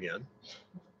pass it again.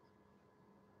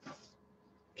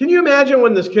 Can you imagine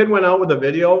when this kid went out with a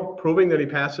video proving that he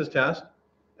passed his test?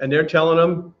 And they're telling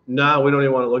him, nah, we don't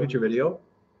even want to look at your video.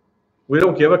 We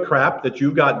don't give a crap that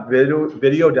you got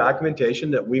video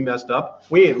documentation that we messed up.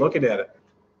 We ain't looking at it.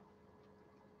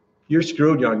 You're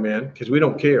screwed, young man, because we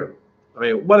don't care. I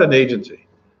mean, what an agency.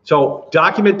 So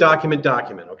document, document,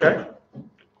 document, okay?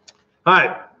 All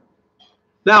right.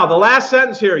 Now, the last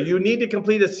sentence here, you need to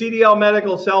complete a CDL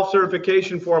medical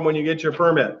self-certification form when you get your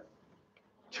permit.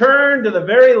 Turn to the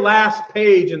very last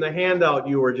page in the handout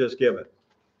you were just given.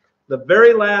 The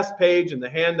very last page in the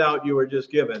handout you were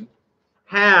just given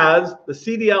has the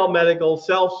CDL medical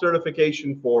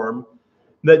self-certification form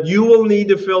that you will need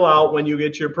to fill out when you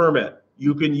get your permit.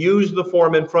 You can use the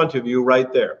form in front of you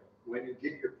right there. When you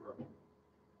get your permit.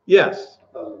 Yes.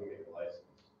 I thought we get a license.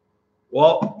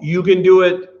 Well, you can do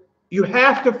it. You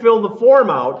have to fill the form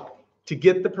out to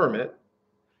get the permit.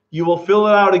 You will fill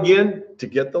it out again to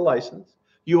get the license.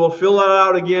 You will fill it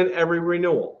out again every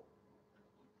renewal.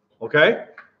 Okay?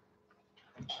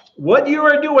 What you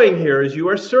are doing here is you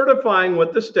are certifying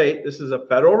with the state. This is a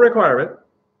federal requirement.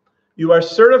 You are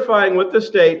certifying with the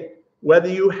state whether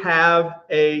you have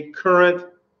a current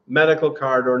medical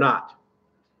card or not.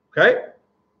 Okay?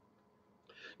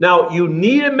 Now, you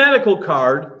need a medical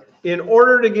card in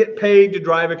order to get paid to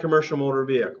drive a commercial motor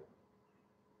vehicle.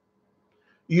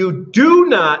 You do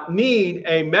not need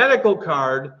a medical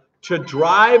card to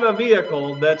drive a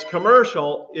vehicle that's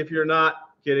commercial if you're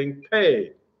not getting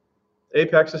paid.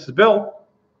 Apex, this is Bill.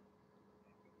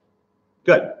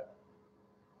 Good.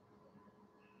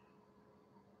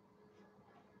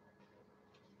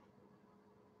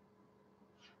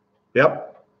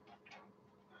 Yep.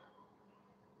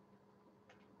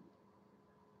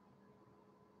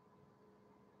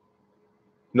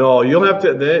 No, you'll have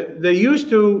to, they used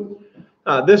to,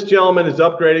 this gentleman is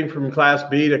upgrading from Class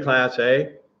B to Class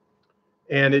A.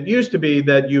 And it used to be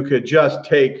that you could just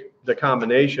take the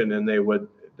combination and they would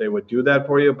do that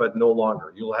for you, but no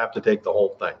longer. You'll have to take the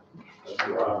whole thing. That's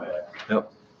where I'm at.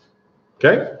 Yep.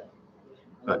 Okay?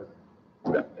 All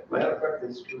Matter of fact,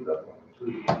 they screwed up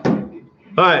on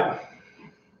right.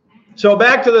 So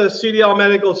back to the CDL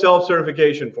medical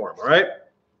self-certification form, all right?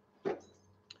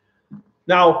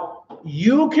 Now,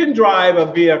 you can drive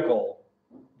a vehicle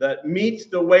that meets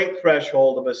the weight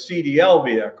threshold of a CDL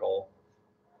vehicle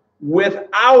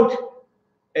without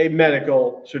a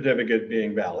medical certificate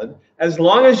being valid, as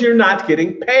long as you're not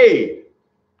getting paid.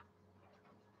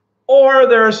 Or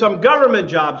there are some government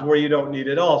jobs where you don't need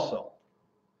it also.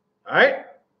 All right?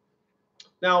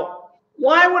 Now,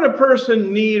 why would a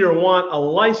person need or want a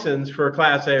license for a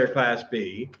Class A or Class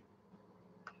B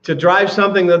to drive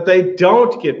something that they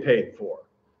don't get paid for?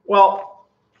 Well,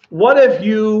 what if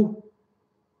you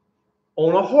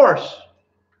own a horse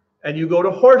and you go to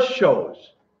horse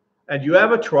shows and you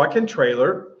have a truck and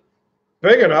trailer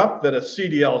big enough that a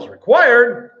CDL is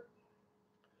required,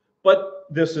 but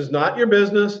this is not your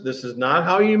business. This is not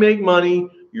how you make money.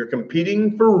 You're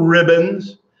competing for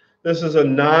ribbons. This is a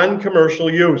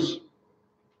non-commercial use.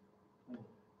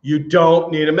 You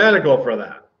don't need a medical for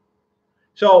that.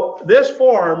 So this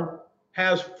form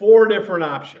has 4 different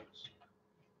options.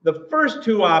 The first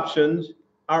 2 options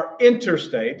are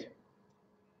interstate,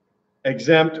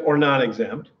 exempt or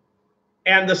non-exempt,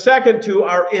 and the second 2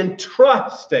 are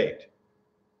intrastate,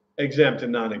 exempt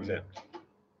and non-exempt.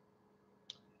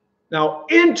 Now,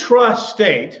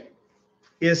 intrastate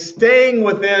is staying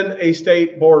within a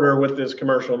state border with this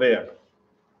commercial vehicle.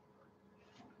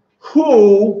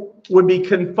 Who would be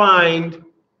confined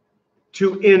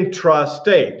to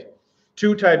intrastate?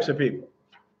 2 types of people.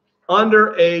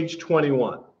 Under age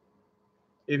 21.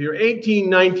 If you're 18,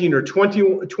 19, or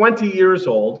 20 years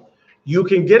old, you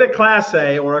can get a Class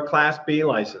A or a Class B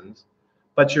license,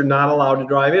 but you're not allowed to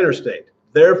drive interstate.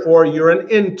 Therefore, you're an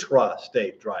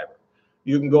intrastate driver.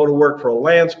 You can go to work for a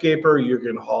landscaper, you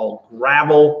can haul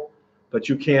gravel, but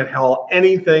you can't haul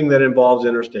anything that involves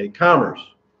interstate commerce.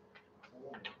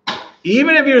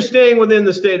 Even if you're staying within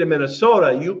the state of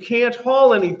Minnesota, you can't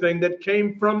haul anything that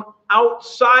came from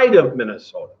outside of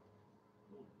Minnesota.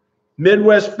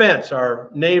 Midwest Fence, our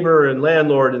neighbor and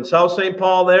landlord in South St.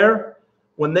 Paul there,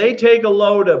 when they take a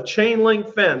load of chain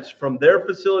link fence from their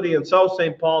facility in South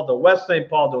St. Paul to West St.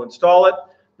 Paul to install it,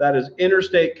 that is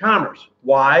interstate commerce.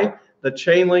 Why? The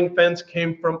chain link fence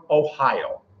came from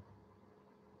Ohio.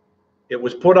 It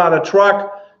was put on a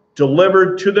truck,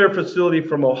 delivered to their facility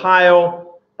from Ohio.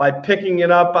 By picking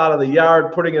it up out of the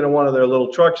yard, putting it in one of their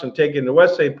little trucks and taking it to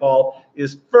West St. Paul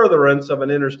is furtherance of an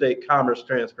interstate commerce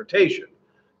transportation.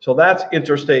 So that's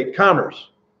interstate commerce.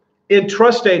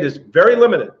 Intrastate is very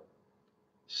limited.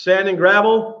 Sand and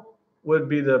gravel would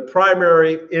be the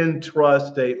primary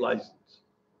intrastate license.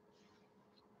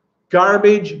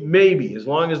 Garbage, maybe, as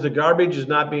long as the garbage is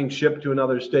not being shipped to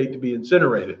another state to be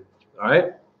incinerated. All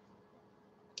right?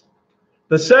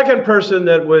 The second person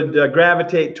that would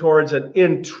gravitate towards an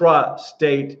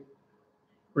intrastate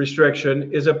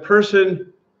restriction is a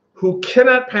person who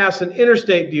cannot pass an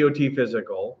interstate DOT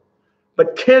physical,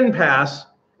 but can pass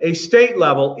a state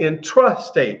level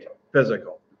intrastate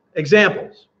physical.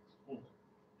 Examples.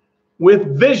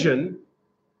 With vision,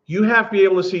 you have to be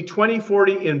able to see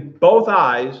 20/40 in both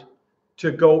eyes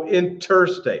to go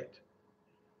interstate.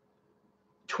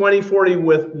 20/40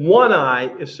 with one eye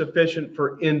is sufficient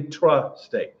for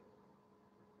intrastate.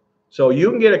 So you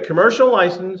can get a commercial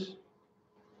license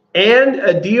and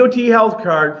a DOT health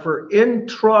card for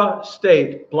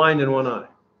intrastate blind in one eye.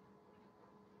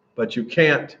 But you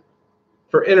can't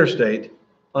for interstate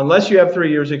unless you have 3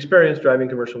 years experience driving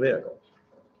commercial vehicles.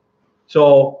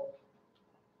 So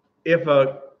if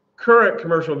a current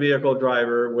commercial vehicle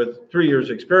driver with 3 years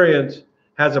experience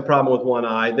has a problem with one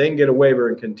eye, they can get a waiver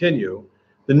and continue.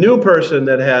 The new person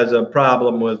that has a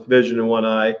problem with vision in one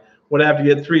eye would have to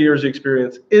get 3 years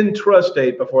experience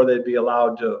intrastate before they'd be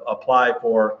allowed to apply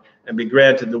for and be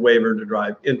granted the waiver to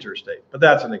drive interstate. But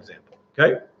that's an example,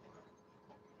 okay?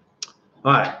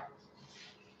 All right.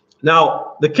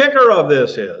 Now, the kicker of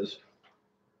this is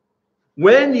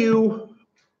when you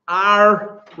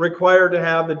are required to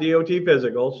have the DOT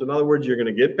physical, so in other words, you're going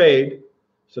to get paid,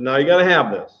 so now you got to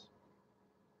have this.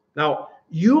 Now,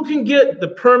 you can get the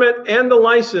permit and the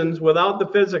license without the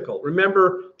physical.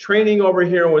 Remember, training over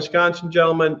here in Wisconsin,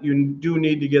 gentlemen, you do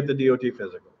need to get the DOT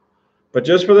physical. But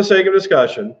just for the sake of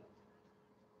discussion,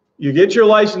 you get your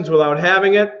license without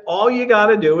having it. All you got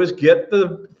to do is get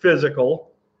the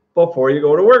physical before you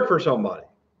go to work for somebody.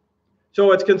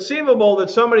 So it's conceivable that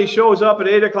somebody shows up at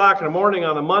 8 o'clock in the morning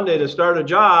on a Monday to start a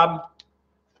job.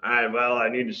 I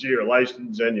need to see your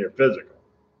license and your physical.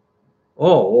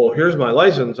 Oh, well, here's my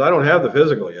license. I don't have the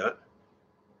physical yet.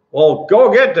 Well,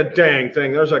 go get the dang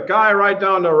thing. There's a guy right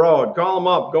down the road. Call him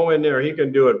up. Go in there. He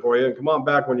can do it for you. And come on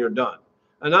back when you're done.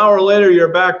 An hour later,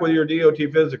 you're back with your DOT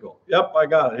physical. Yep, I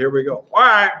got it. Here we go. All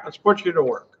right, let's put you to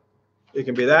work. It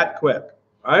can be that quick,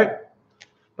 all right?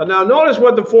 But now notice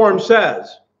what the form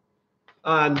says.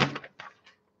 On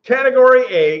category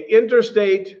A,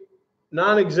 interstate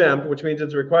non-exempt, which means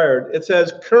it's required, it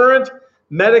says current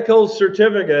medical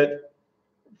certificate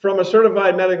from a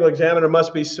certified medical examiner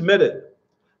must be submitted.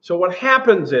 So what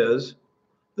happens is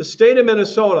the state of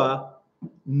Minnesota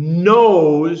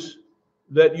knows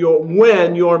that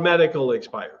when your medical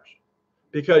expires,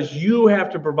 because you have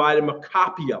to provide them a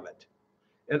copy of it.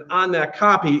 And on that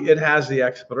copy, it has the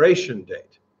expiration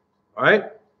date. All right?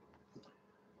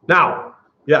 Now,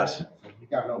 yes. If you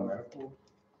got no medical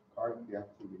card, you have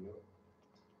to renew it.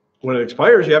 When it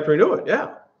expires, you have to renew it.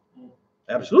 Yeah.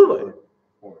 Absolutely.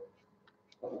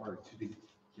 Or to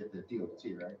get the DOT,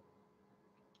 right?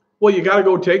 Well, you got to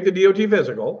go take the DOT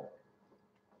physical.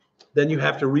 Then you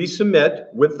have to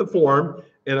resubmit with the form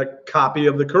and a copy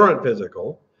of the current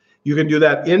physical. You can do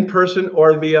that in person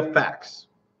or via fax.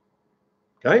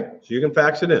 Okay? So you can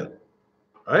fax it in.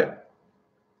 All right?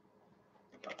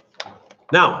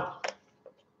 Now,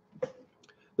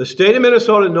 the state of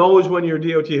Minnesota knows when your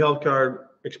DOT health card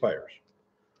expires.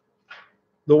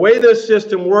 The way this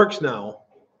system works now,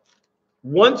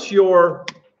 once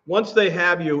they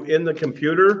have you in the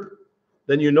computer,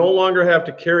 then you no longer have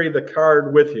to carry the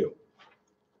card with you.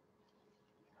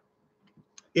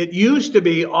 It used to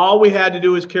be all we had to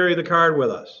do is carry the card with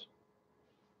us.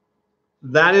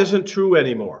 That isn't true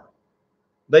anymore.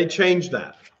 They changed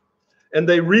that. And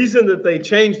the reason that they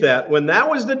changed that, when that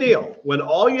was the deal, when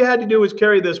all you had to do was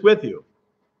carry this with you,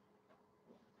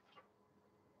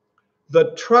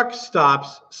 the truck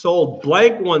stops sold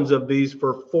blank ones of these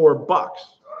for $4.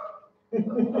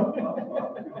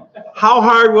 How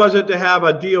hard was it to have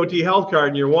a DOT health card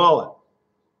in your wallet?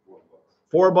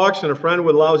 $4 and a friend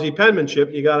with lousy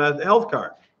penmanship, you got a health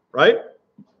card, right?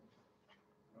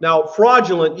 Now,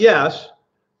 fraudulent, yes,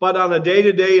 but on a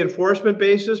day-to-day enforcement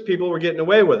basis, people were getting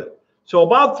away with it. So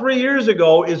about 3 years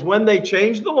ago is when they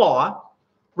changed the law,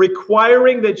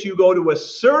 requiring that you go to a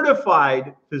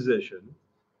certified physician,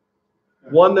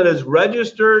 one that is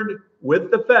registered with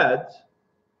the feds,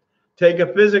 take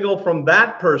a physical from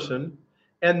that person,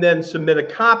 and then submit a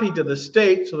copy to the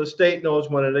state so the state knows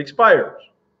when it expires.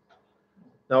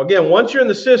 Now, again, once you're in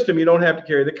the system, you don't have to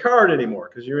carry the card anymore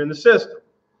because you're in the system.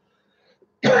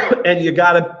 And you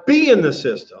got to be in the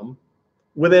system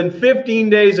within 15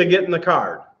 days of getting the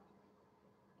card.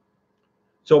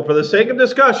 So for the sake of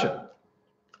discussion,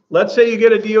 let's say you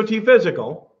get a DOT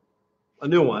physical, a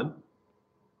new one.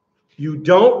 You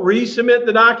don't resubmit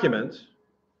the documents,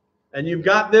 and you've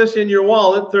got this in your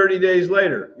wallet 30 days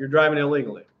later. You're driving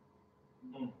illegally.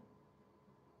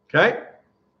 Okay?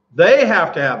 They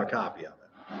have to have a copy of it.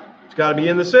 It's got to be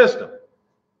in the system.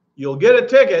 You'll get a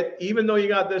ticket even though you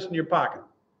got this in your pocket.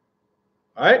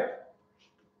 All right?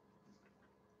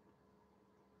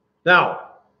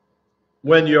 Now,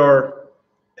 when your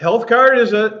health card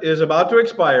is about to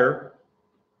expire,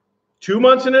 2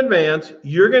 months in advance,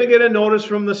 you're going to get a notice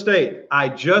from the state. I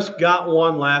just got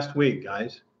one last week,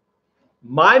 guys.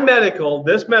 My medical,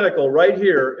 this medical right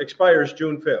here, expires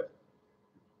June 5th.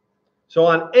 So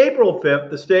on April 5th,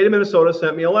 the state of Minnesota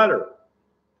sent me a letter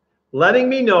letting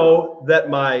me know that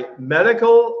my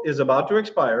medical is about to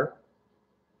expire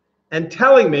and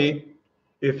telling me,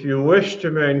 if you wish to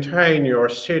maintain your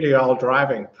CDL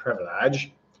driving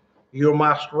privilege, you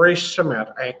must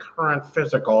resubmit a current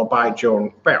physical by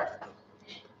June 5th.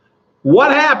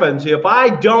 What happens if I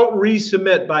don't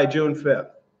resubmit by June 5th?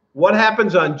 What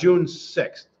happens on June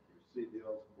 6th?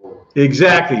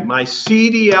 Exactly. My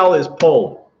CDL is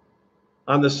pulled.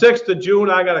 On the 6th of June,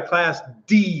 I got a Class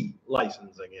D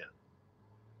license again.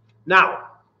 Now,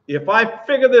 if I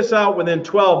figure this out within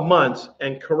 12 months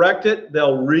and correct it,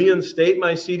 they'll reinstate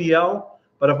my CDL.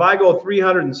 But if I go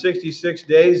 366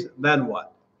 days, then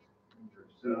what?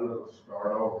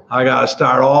 I got to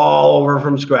start all over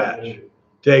from scratch.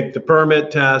 Take the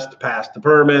permit test, pass the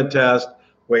permit test,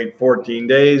 wait 14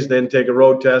 days, then take a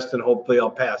road test, and hopefully I'll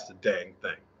pass the dang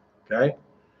thing. Okay?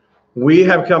 We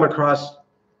have come across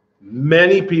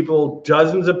many people,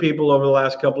 dozens of people over the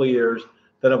last couple of years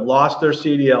that have lost their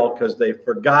CDL because they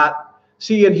forgot.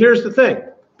 See, and here's the thing.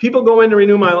 People go in to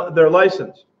renew their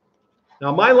license.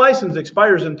 Now, my license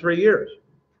expires in 3 years.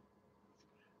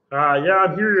 Yeah,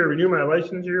 I'm here to renew my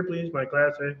license here, please, my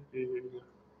class A.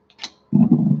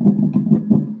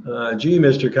 Gee,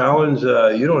 Mr. Collins,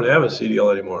 you don't have a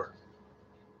CDL anymore.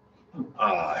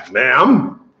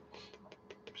 Ma'am?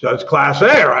 So that's class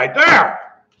A right there.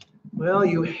 Well,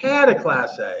 you had a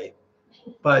class A,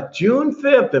 but June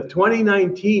 5th of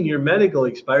 2019, your medical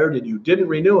expired and you didn't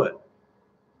renew it.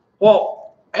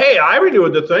 Well, hey, I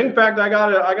renewed the thing. In fact, I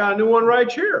got a new one right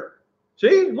here.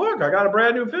 See, look, I got a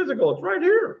brand new physical. It's right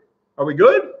here. Are we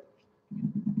good?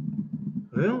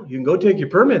 Well, you can go take your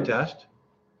permit test.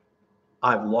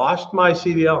 I've lost my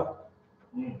CDL.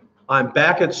 I'm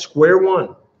back at square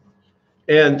one.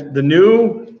 And the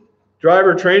new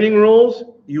driver training rules,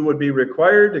 you would be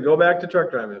required to go back to truck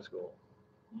driving school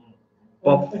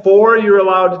before you're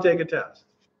allowed to take a test.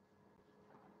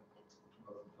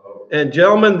 And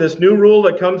gentlemen, this new rule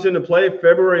that comes into play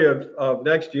February of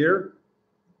next year,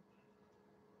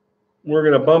 we're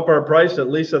going to bump our price at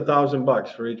least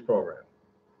 $1,000 for each program.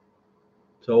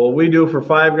 So what we do for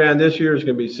 $5,000 this year is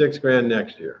going to be $6,000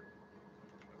 next year.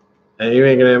 And you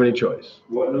ain't going to have any choice.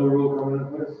 What new rule coming in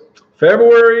place?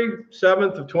 February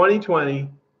 7th of 2020,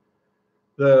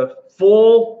 the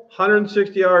full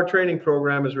 160-hour training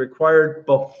program is required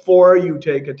before you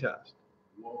take a test.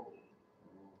 Whoa.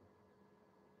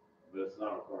 But it's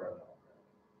not required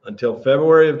now. Until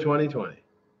February of 2020.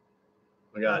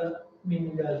 We got Does that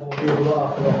mean you guys won't be able to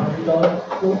offer the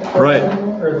 $100 Right.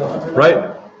 or the $100?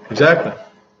 Right. Exactly.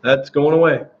 That's going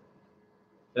away.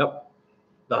 Yep.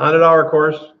 The 100-hour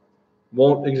course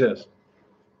won't exist.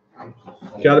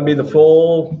 It's got to be the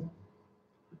full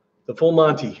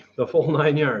Monty, the full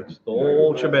 9 yards, the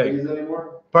whole shebang. B's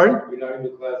anymore? Pardon? We're not gonna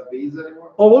do class B's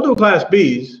anymore? Oh, we'll do class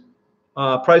B's.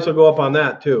 Price will go up on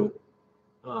that too.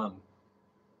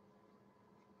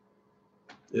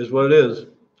 Is what it is.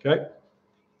 Okay.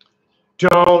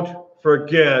 Don't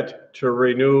forget to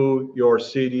renew your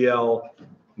CDL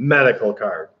medical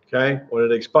card. Okay. When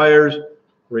it expires,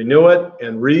 renew it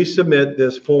and resubmit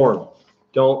this form.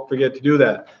 Don't forget to do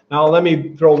that. Now, let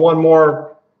me throw one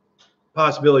more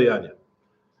possibility on you.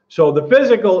 So the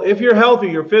physical, if you're healthy,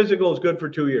 your physical is good for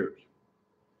 2 years.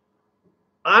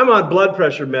 I'm on blood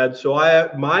pressure meds, so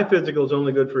my physical is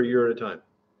only good for a year at a time.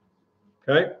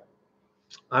 Okay?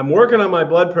 I'm working on my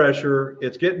blood pressure.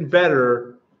 It's getting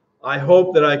better. I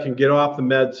hope that I can get off the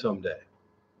meds someday.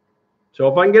 So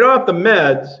if I can get off the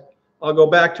meds, I'll go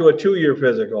back to a 2-year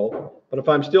physical. But if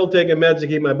I'm still taking meds to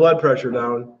keep my blood pressure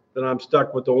down, then I'm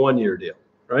stuck with the 1-year deal,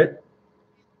 right?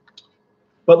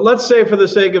 But let's say for the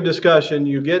sake of discussion,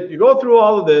 you go through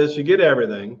all of this, you get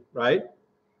everything, right?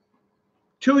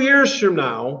 2 years from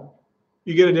now,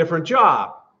 you get a different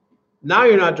job. Now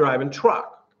you're not driving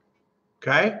truck,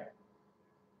 okay?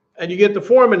 And you get the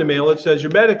form in the mail that says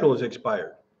your medical is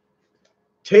expired.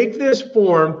 Take this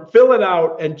form, fill it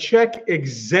out, and check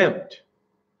exempt.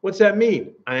 What's that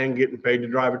mean? I ain't getting paid to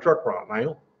drive a truck right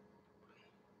now.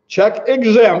 Check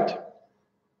exempt,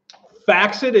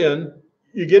 fax it in.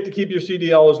 You get to keep your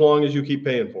CDL as long as you keep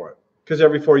paying for it, because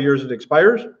every 4 years it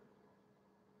expires.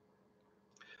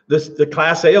 The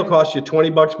class A will cost you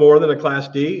 $20 more than a class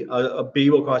D. A B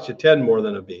will cost you 10 more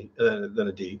than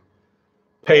a D.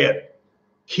 Pay it.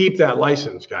 Keep that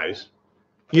license, guys.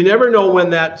 You never know when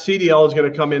that CDL is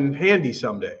going to come in handy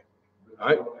someday. All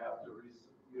right?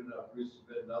 You don't have to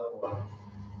resubmit another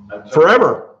one.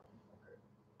 Forever.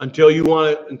 Until you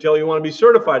want to be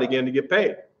certified again to get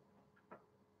paid.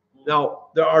 Now,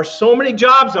 there are so many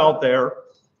jobs out there.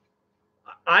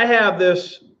 I have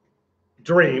this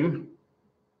dream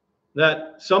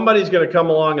that somebody's going to come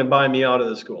along and buy me out of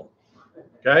the school.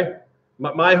 Okay?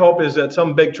 My hope is that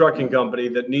some big trucking company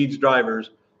that needs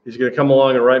drivers is going to come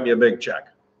along and write me a big check.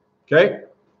 Okay?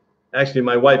 Actually,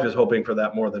 my wife is hoping for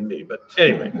that more than me, but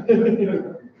anyway.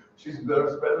 She's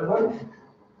better spending money.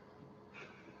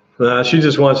 She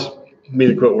just wants me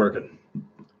to quit working.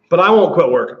 But I won't quit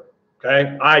working.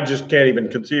 Okay? I just can't even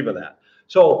conceive of that.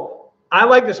 So I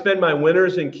like to spend my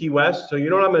winters in Key West. So you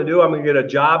know what I'm going to do? I'm going to get a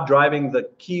job driving the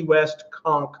Key West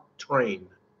Conch train.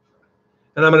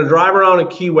 And I'm going to drive around in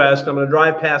Key West. I'm going to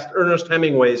drive past Ernest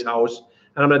Hemingway's house.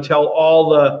 And I'm going to tell all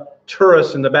the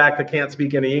tourists in the back that can't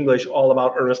speak any English all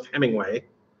about Ernest Hemingway.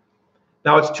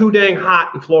 Now, it's too dang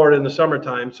hot in Florida in the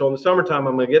summertime. So in the summertime,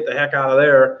 I'm going to get the heck out of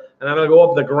there. And I'm going to go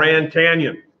up the Grand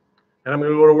Canyon. And I'm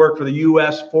going to go to work for the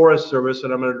U.S. Forest Service.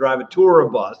 And I'm going to drive a tour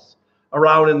bus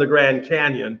around in the Grand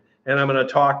Canyon. And I'm going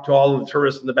to talk to all of the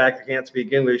tourists in the back that can't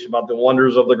speak English about the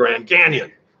wonders of the Grand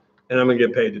Canyon. And I'm going to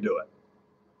get paid to do it.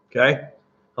 Okay?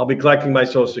 I'll be collecting my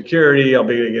Social Security. I'll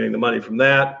be getting the money from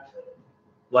that.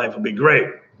 Life will be great.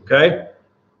 Okay?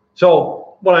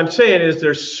 So what I'm saying is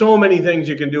there's so many things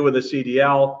you can do with a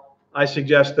CDL. I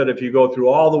suggest that if you go through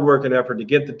all the work and effort to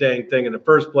get the dang thing in the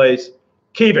first place,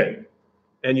 keep it.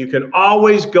 And you can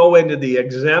always go into the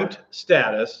exempt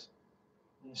status,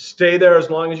 stay there as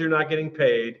long as you're not getting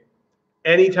paid.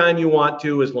 Anytime you want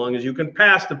to, as long as you can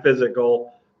pass the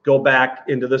physical, go back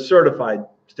into the certified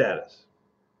status.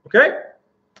 Okay?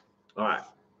 All right.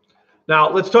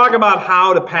 Now, let's talk about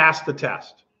how to pass the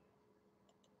test.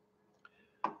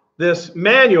 This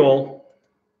manual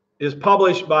is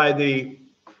published by the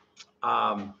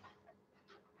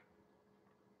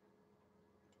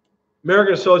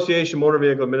American Association of Motor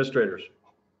Vehicle Administrators.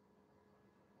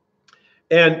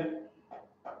 And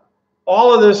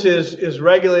all of this is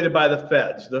regulated by the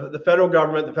feds. The federal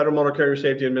government, the Federal Motor Carrier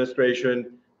Safety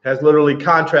Administration, has literally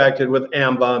contracted with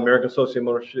AMVA, American Association of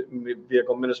Motor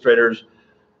Vehicle Administrators,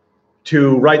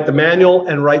 to write the manual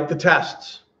and write the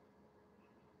tests.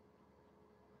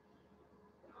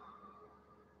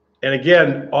 And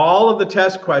again, all of the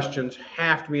test questions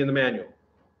have to be in the manual.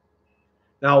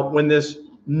 Now, when this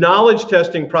knowledge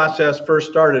testing process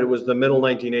first started, it was the middle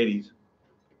 1980s.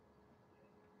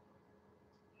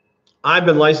 I've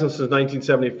been licensed since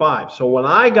 1975. So when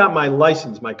I got my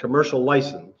license, my commercial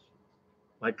license,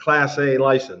 my Class A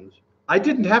license, I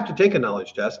didn't have to take a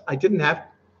knowledge test. I didn't have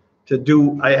to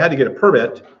do, I had to get a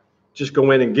permit, just go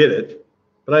in and get it,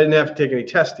 but I didn't have to take any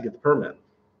tests to get the permit.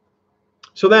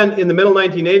 So then in the middle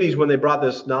 1980s, when they brought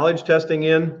this knowledge testing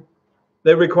in,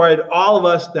 they required all of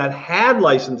us that had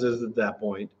licenses at that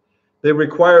point, they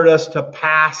required us to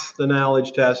pass the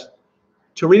knowledge test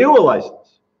to renew a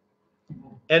license.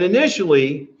 And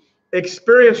initially,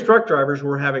 experienced truck drivers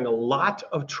were having a lot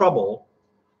of trouble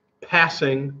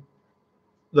passing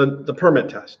the permit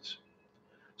tests.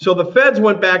 So the feds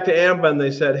went back to AMVA and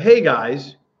they said, hey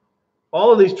guys,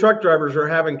 all of these truck drivers are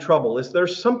having trouble. Is there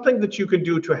something that you can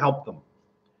do to help them?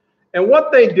 And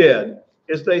what they did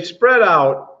is they spread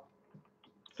out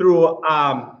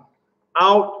throughout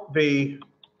the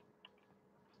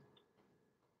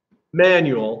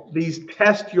manual these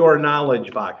test your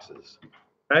knowledge boxes,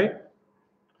 right?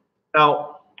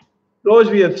 Now, those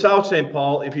of you in South St.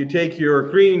 Paul, if you take your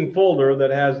green folder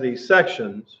that has these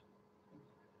sections,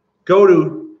 go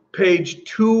to page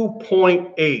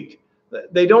 2.8.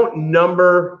 They don't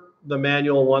number the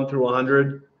manual 1 through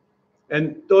 100.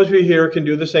 And those of you here can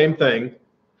do the same thing.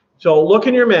 So look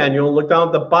in your manual, look down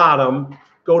at the bottom,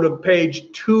 go to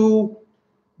page 2-8,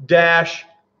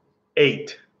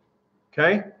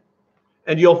 okay?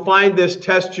 And you'll find this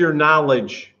test your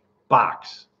knowledge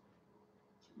box.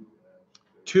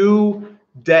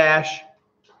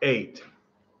 2-8.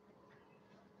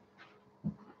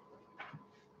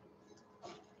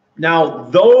 Now,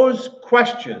 those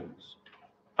questions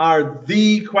are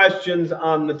the questions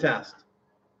on the test.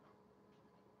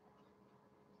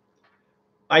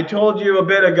 I told you a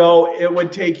bit ago, it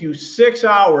would take you 6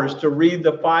 hours to read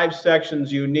the 5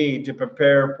 sections you need to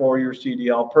prepare for your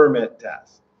CDL permit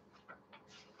test.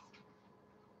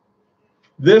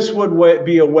 This would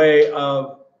be a way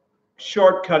of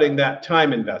shortcutting that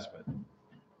time investment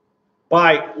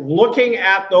by looking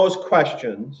at those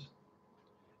questions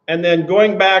and then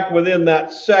going back within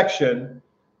that section,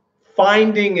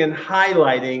 finding and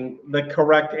highlighting the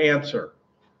correct answer.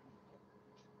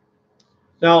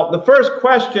 Now, the first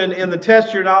question in the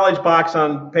test your knowledge box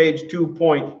on page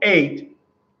 2.8,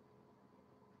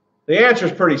 the answer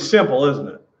is pretty simple, isn't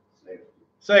it?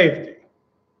 Safety.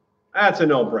 That's a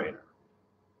no-brainer.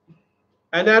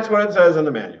 And that's what it says in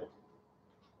the manual.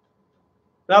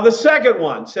 Now, the second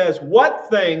one says, what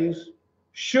things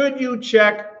should you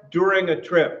check during a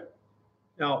trip?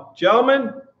 Now,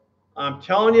 gentlemen, I'm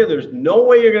telling you, there's no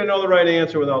way you're going to know the right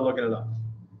answer without looking it up.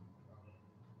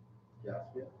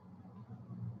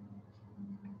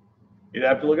 You'd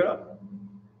have to look it up.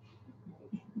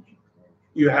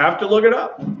 You have to look it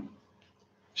up.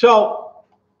 So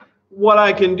what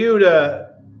I can do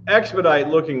to expedite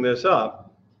looking this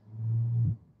up,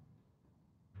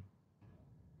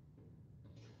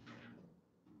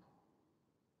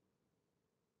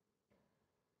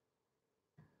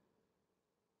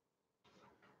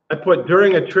 I put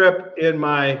during a trip in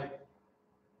my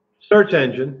search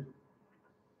engine,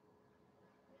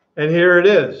 and here it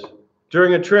is.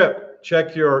 During a trip,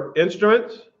 check your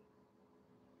instruments.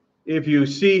 If you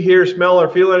see, hear, smell, or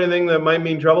feel anything that might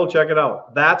mean trouble, check it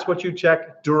out. That's what you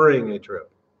check during a trip.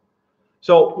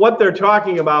 So what they're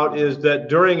talking about is that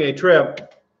during a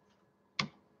trip,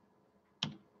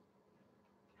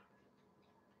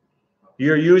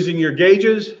 you're using your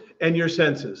gauges and your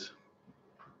senses.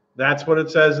 That's what it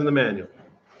says in the manual.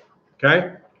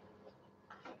 Okay?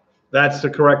 That's the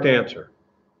correct answer.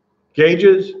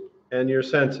 Gauges and your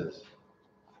senses.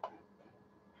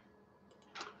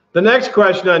 The next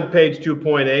question on page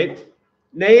 2.8,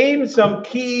 name some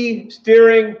key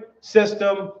steering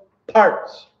system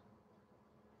parts.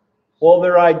 Well,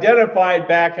 they're identified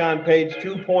back on page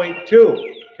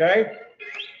 2.2, okay?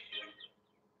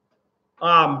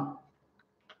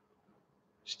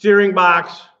 Steering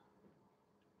box,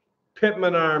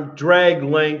 pitman arm, drag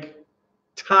link,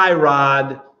 tie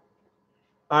rod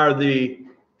are the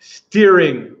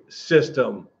steering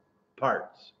system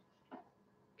parts,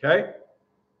 okay?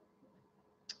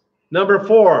 Number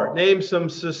 4, name some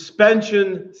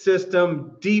suspension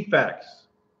system defects.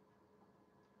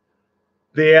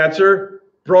 The answer,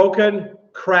 broken,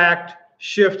 cracked,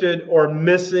 shifted, or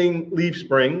missing leaf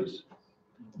springs,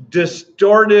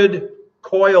 distorted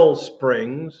coil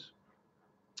springs,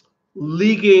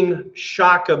 leaking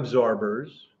shock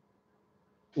absorbers,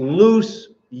 loose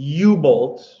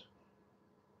U-bolts,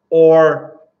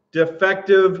 or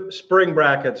defective spring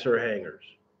brackets or hangers.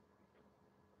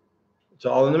 It's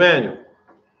all in the manual.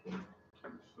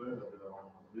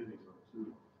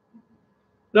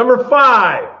 Number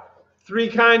 5, 3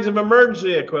 kinds of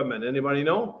emergency equipment. Anybody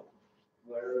know?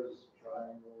 Flares,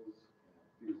 triangles, and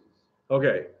fuses.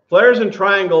 Okay, flares and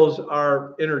triangles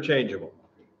are interchangeable.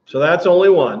 So that's only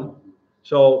one.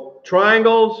 So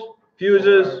triangles,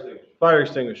 fuses, fire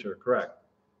extinguisher, correct.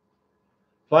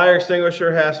 Fire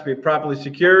extinguisher has to be properly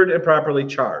secured and properly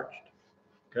charged,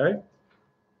 okay?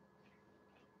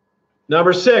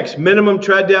 Number 6, minimum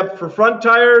tread depth for front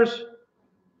tires,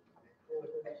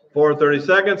 430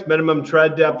 seconds. Minimum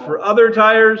tread depth for other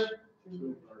tires,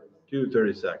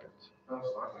 230 seconds.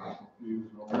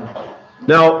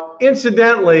 Now,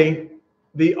 incidentally,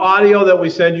 the audio that we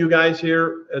send you guys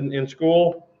here in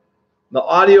school, the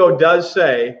audio does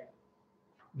say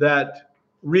that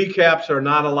recaps are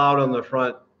not allowed on the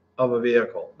front of a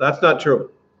vehicle. That's not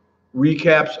true.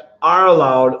 Recaps are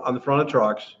allowed on the front of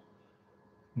trucks,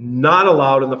 not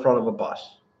allowed in the front of a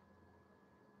bus.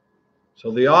 So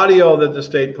the audio that the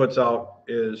state puts out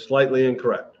is slightly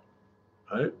incorrect,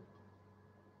 right?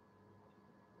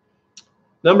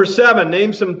 Number 7,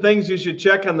 name some things you should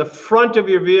check on the front of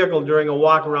your vehicle during a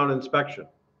walk-around inspection.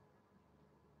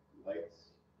 Lights.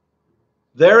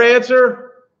 Their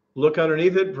answer, look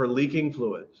underneath it for leaking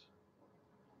fluids.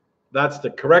 That's the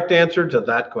correct answer to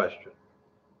that question.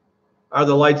 Are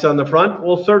the lights on the front?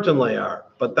 Well, certainly are,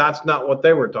 but that's not what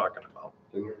they were talking about.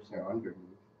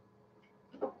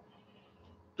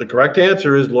 The correct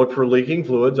answer is look for leaking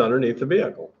fluids underneath the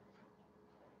vehicle.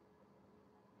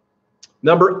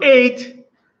 Number 8,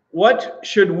 what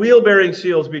should wheel bearing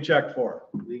seals be checked for?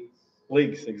 Leaks.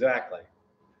 Leaks, exactly.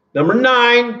 Number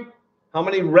 9, how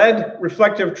many red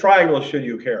reflective triangles should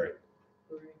you carry?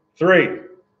 3.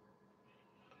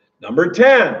 Number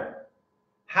 10,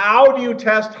 how do you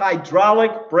test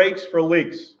hydraulic brakes for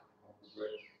leaks?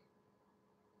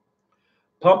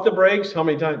 Pump the brakes, how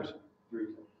many times? 3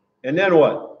 times. And then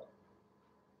what?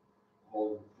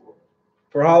 Hold it 4.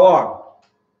 For how long?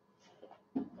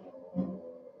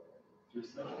 3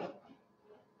 seconds.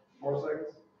 4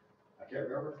 seconds? I can't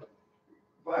remember.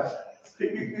 5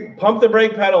 seconds. Pump the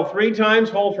brake pedal 3 times,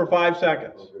 hold for 5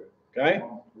 seconds. Okay?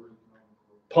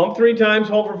 Pump 3 times,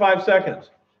 hold for 5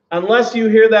 seconds. Unless you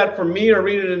hear that from me or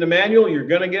read it in the manual, you're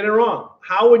going to get it wrong.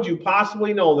 How would you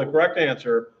possibly know the correct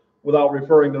answer without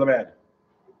referring to the manual?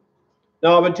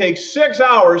 Now, if it takes 6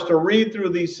 hours to read through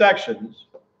these sections,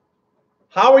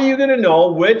 how are you going to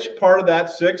know which part of that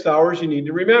 6 hours you need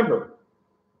to remember?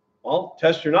 Well,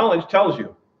 Test Your Knowledge tells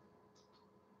you.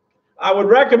 I would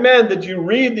recommend that you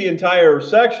read the entire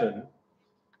section,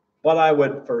 but I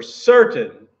would for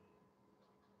certain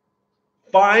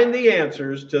find the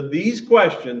answers to these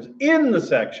questions in the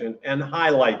section and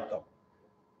highlight them.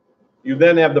 You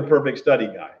then have the perfect study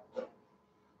guide.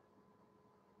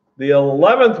 The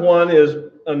 11th one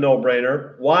is a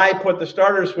no-brainer. Why put the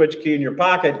starter switch key in your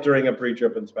pocket during a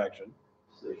pre-trip inspection?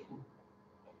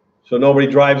 So nobody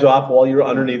drives off while you're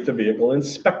underneath the vehicle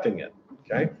inspecting it,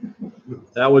 okay?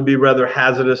 That would be rather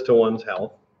hazardous to one's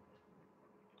health.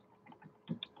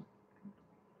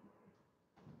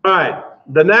 All right,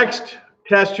 the next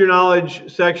Test Your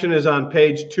Knowledge section is on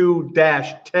page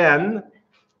 2-10.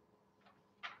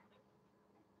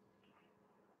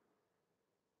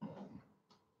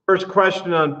 First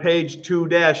question on page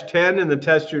 2-10 in the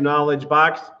Test Your Knowledge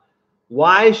box.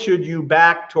 Why should you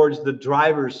back towards the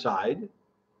driver's side?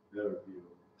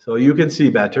 So you can see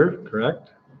better,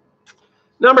 correct?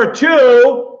 Number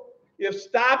 2, if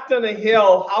stopped on a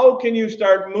hill, how can you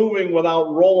start moving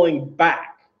without rolling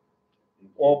back?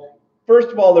 Well, first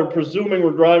of all, they're presuming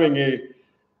we're driving a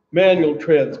manual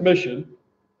transmission.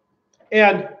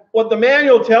 And what the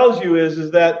manual tells you is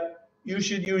that you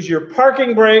should use your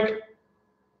parking brake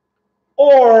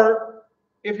Or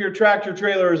if your tractor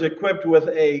trailer is equipped with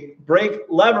a brake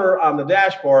lever on the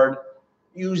dashboard,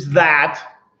 use that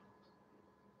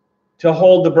to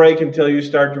hold the brake until you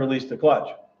start to release the clutch.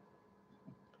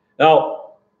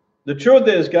 Now, the truth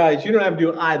is, guys, you don't have to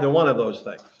do either one of those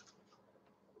things.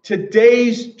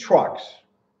 Today's trucks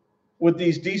with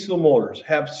these diesel motors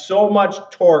have so much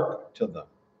torque to them.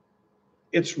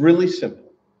 It's really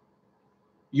simple.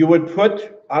 You would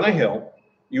put on a hill,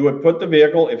 you would put the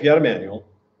vehicle, if you had a manual,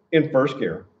 in first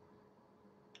gear.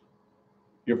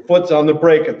 Your foot's on the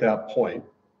brake at that point.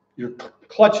 Your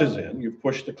clutch is in. You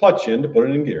push the clutch in to put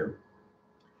it in gear.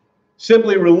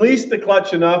 Simply release the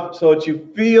clutch enough so that you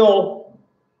feel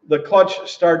the clutch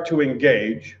start to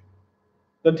engage.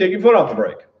 Then take your foot off the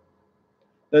brake.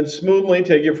 Then smoothly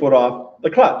take your foot off the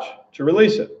clutch to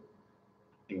release it.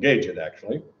 Engage it,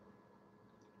 actually.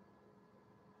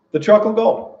 The truck will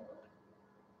go.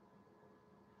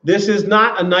 This is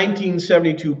not a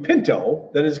 1972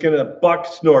 Pinto that is going to buck,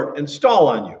 snort, and stall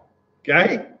on you,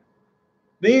 okay?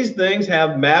 These things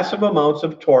have massive amounts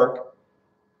of torque.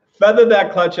 Feather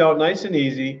that clutch out nice and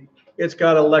easy. It's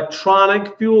got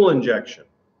electronic fuel injection.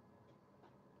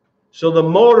 So the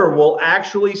motor will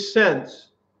actually sense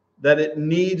that it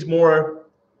needs more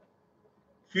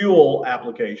fuel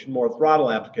application, more throttle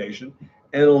application,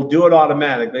 and it'll do it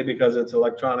automatically because it's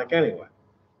electronic anyway.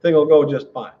 Thing will go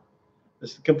just fine.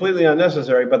 This is completely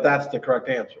unnecessary, but that's the correct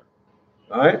answer.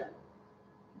 All right?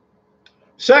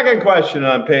 Second question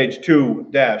on page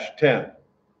 2-10.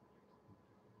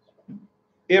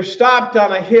 If stopped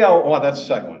on a hill, well, that's the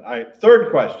second one. All right,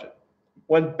 third question.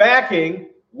 When backing,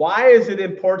 why is it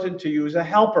important to use a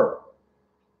helper?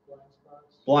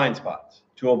 Blind spots.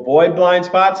 To avoid blind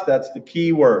spots, that's the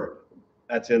key word.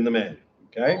 That's in the manual,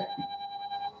 okay?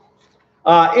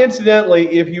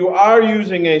 Incidentally, if you are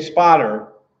using a spotter,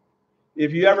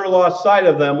 if you ever lost sight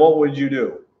of them, what would you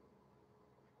do?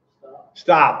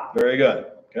 Stop. Very good.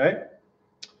 Okay.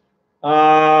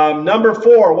 Number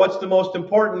 4, what's the most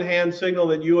important hand signal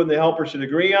that you and the helper should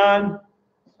agree on?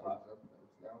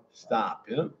 Stop.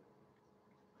 Yeah.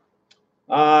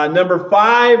 Number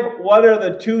 5, what are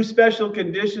the 2 special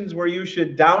conditions where you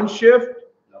should downshift?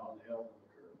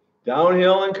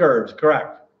 Downhill and curves.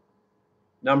 Correct.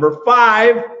 Number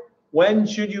 5, when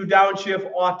should you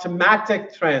downshift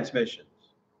automatic transmissions?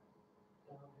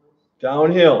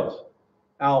 Downhills.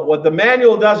 Now, what the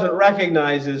manual doesn't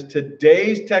recognize is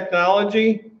today's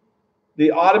technology,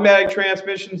 the automatic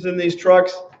transmissions in these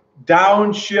trucks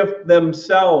downshift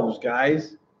themselves,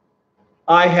 guys.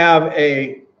 I have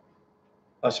a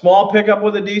small pickup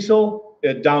with a diesel,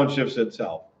 it downshifts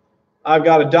itself. I've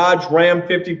got a Dodge Ram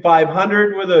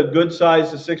 5500 with a good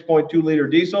size 6.2 liter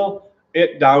diesel,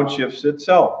 it downshifts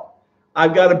itself.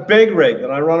 I've got a big rig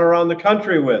that I run around the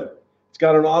country with. It's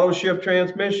got an auto shift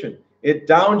transmission. It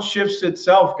downshifts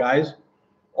itself, guys.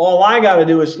 All I got to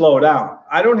do is slow down.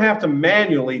 I don't have to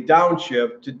manually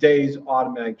downshift today's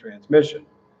automatic transmission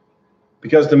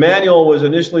because the manual was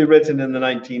initially written in the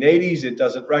 1980s. It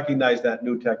doesn't recognize that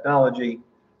new technology.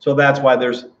 So that's why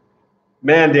there's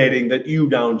mandating that you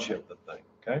downshift the thing,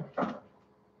 okay?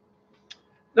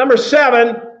 Number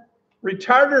 7,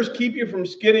 retarders keep you from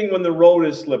skidding when the road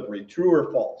is slippery. True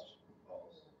or false?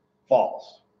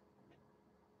 False.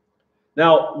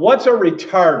 Now, what's a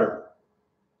retarder?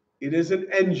 It is an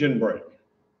engine brake.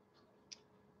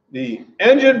 The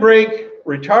engine brake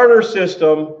retarder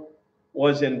system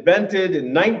was invented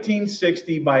in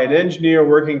 1960 by an engineer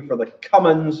working for the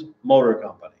Cummins Motor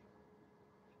Company.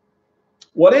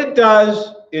 What it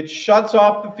does, it shuts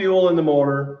off the fuel in the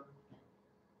motor,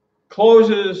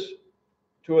 closes,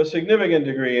 to a significant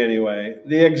degree anyway,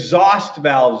 the exhaust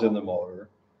valves in the motor,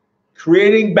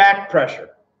 creating back pressure.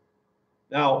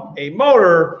 Now, a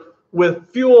motor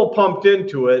with fuel pumped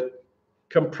into it,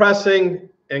 compressing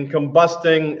and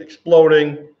combusting,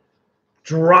 exploding,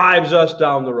 drives us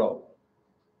down the road.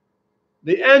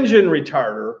 The engine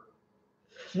retarder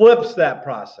flips that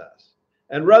process.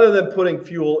 And rather than putting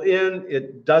fuel in,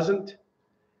 it doesn't.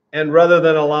 And rather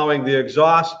than allowing the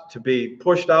exhaust to be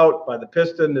pushed out by the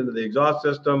piston into the exhaust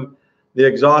system, the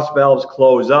exhaust valves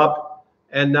close up,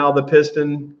 and now the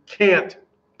piston can't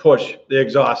push the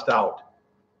exhaust out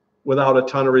without a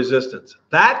ton of resistance.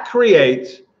 That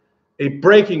creates a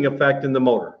braking effect in the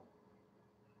motor.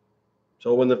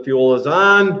 So when the fuel is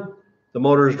on, the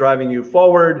motor is driving you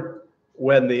forward.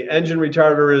 When the engine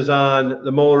retarder is on,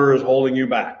 the motor is holding you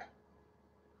back.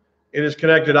 It is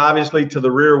connected obviously to the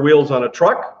rear wheels on a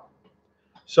truck.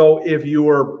 So if you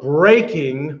are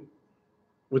braking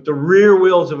with the rear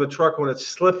wheels of a truck when it's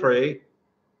slippery,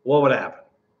 what would happen?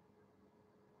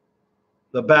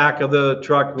 The back of the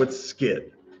truck would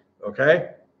skid,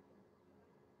 okay?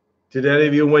 Did any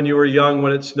of you, when you were young,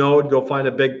 when it snowed, go find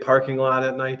a big parking lot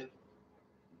at night?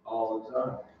 All the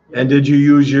time. And did you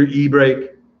use your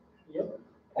e-brake? Yep.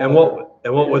 And what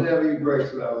would, Didn't have any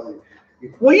brakes when I was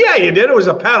well, yeah, you did. It was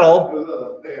a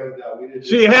pedal.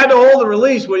 So you had to hold the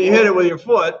release when you hit it with your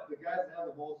foot. The guys have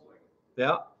the Volkswagen.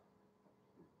 Yeah.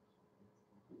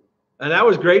 And that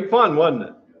was great fun, wasn't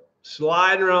it?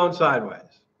 Sliding around sideways.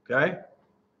 Okay.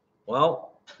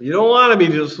 Well, you don't want to be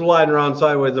just sliding around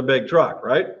sideways a big truck,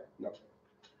 right? No.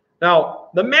 Now,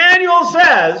 the manual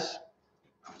says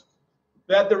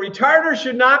that the retarder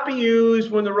should not be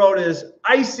used when the road is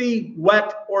icy,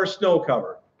 wet, or snow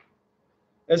covered.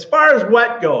 As far as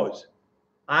wet goes,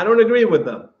 I don't agree with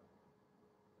them.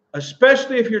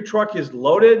 Especially if your truck is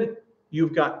loaded,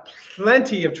 you've got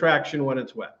plenty of traction when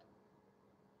it's wet.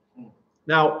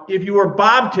 Now, if you were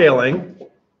bobtailing,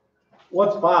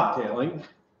 what's bobtailing?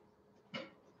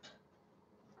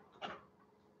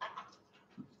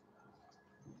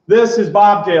 This is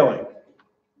bobtailing.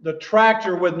 The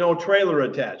tractor with no trailer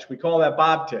attached. We call that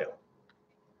bobtail.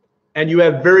 And you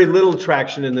have very little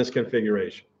traction in this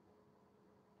configuration.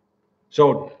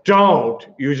 So don't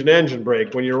use an engine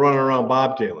brake when you're running around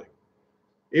bobtailing.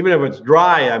 Even if it's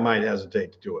dry, I might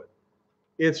hesitate to do it.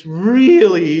 It's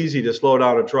really easy to slow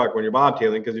down a truck when you're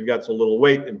bobtailing because you've got so little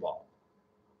weight involved.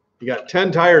 You got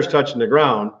 10 tires touching the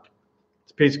ground.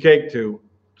 It's a piece of cake to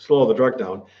slow the truck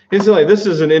down. Incidentally, this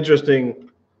is an interesting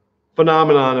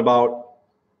phenomenon about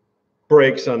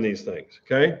brakes on these things,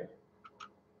 okay?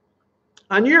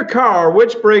 On your car,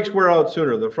 which brakes wear out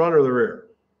sooner, the front or the rear?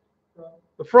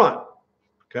 The front,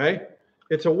 okay?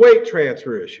 It's a weight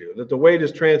transfer issue, that the weight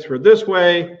is transferred this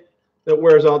way that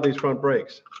wears out these front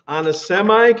brakes. On a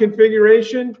semi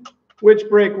configuration, which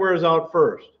brake wears out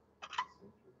first?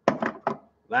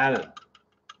 That.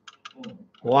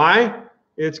 Why?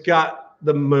 It's got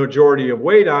the majority of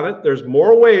weight on it. There's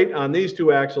more weight on these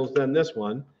two axles than this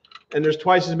one, and there's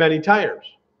twice as many tires,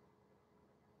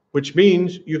 which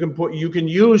means you can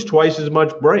use twice as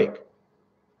much brake.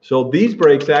 So these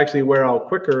brakes actually wear out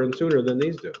quicker and sooner than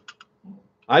these do.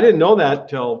 I didn't know that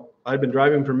till I'd been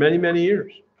driving for many, many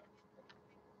years.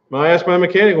 I asked my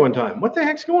mechanic one time, what the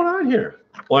heck's going on here?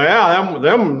 Well, yeah,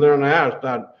 they're in the ass.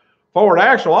 That forward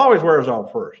axle always wears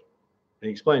out first. And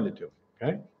he explained it to me,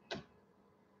 okay?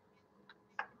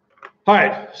 All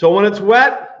right, so when it's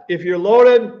wet, if you're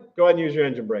loaded, go ahead and use your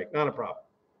engine brake, not a problem.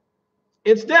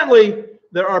 Incidentally,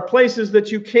 there are places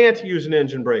that you can't use an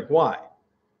engine brake. Why?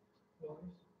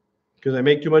 Because they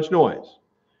make too much noise.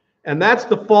 And that's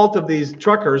the fault of these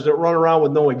truckers that run around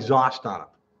with no exhaust on them.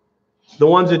 The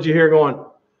ones that you hear going,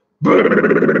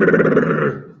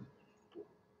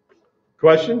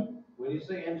 question? When you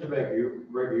say engine brake, are you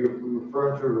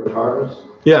referring to retarders?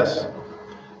 Yes.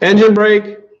 Engine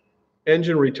brake,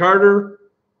 engine retarder,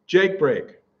 Jake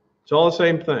brake. It's all the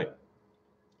same thing.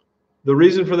 The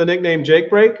reason for the nickname Jake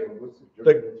brake?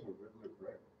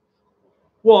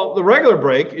 Well, the regular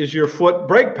brake is your foot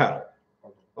brake pedal.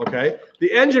 Okay?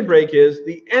 The engine brake is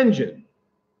the engine.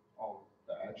 Oh,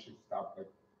 that actually stop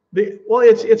it. Well,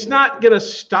 it's not going to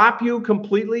stop you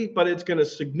completely, but it's going to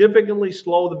significantly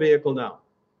slow the vehicle down.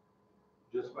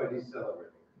 Just by decelerating.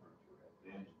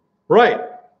 Right.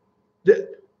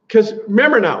 Because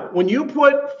remember now, when you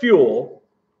put fuel,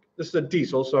 this is a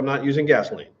diesel, so I'm not using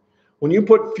gasoline. When you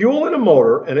put fuel in a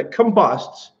motor and it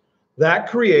combusts, that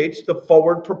creates the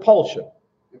forward propulsion.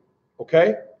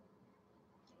 Okay?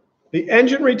 The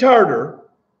engine retarder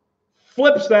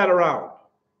flips that around.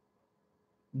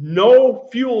 No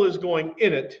fuel is going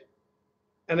in it,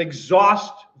 and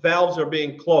exhaust valves are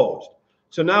being closed.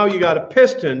 So now you got a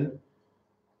piston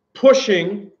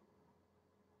pushing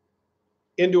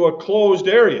into a closed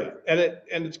area, and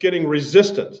it's getting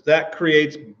resistance. That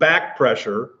creates back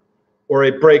pressure or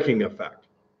a braking effect.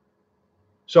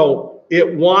 So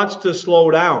it wants to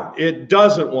slow down. It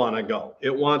doesn't want to go.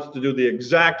 It wants to do the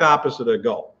exact opposite of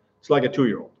go. It's like a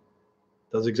 2-year-old.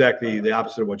 Does exactly the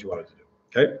opposite of what you want it to do.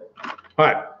 Okay? All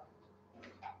right.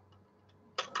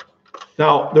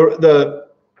 Now, the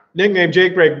nickname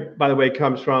Jake brake, by the way,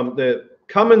 comes from the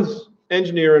Cummins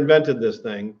engineer invented this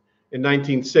thing in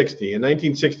 1960. In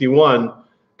 1961,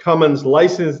 Cummins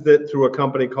licensed it through a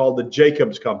company called the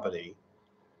Jacobs Company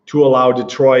to allow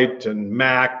Detroit and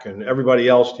Mack and everybody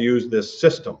else to use this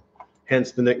system,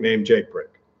 hence the nickname Jake brake.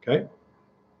 Okay?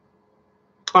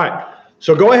 All right.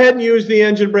 So go ahead and use the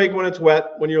engine brake when it's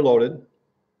wet, when you're loaded.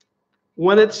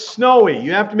 When it's snowy,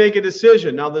 you have to make a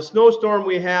decision. Now, the snowstorm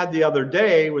we had the other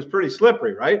day was pretty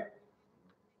slippery, right?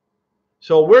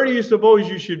 So where do you suppose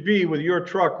you should be with your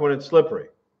truck when it's slippery?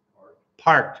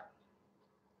 Parked.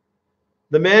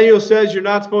 The manual says you're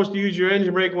not supposed to use your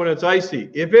engine brake when it's icy.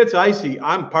 If it's icy,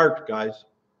 I'm parked, guys.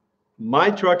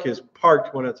 My truck is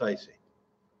parked when it's icy.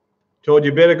 Told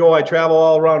you a bit ago, I travel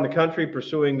all around the country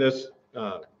pursuing this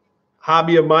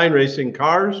hobby of mine, racing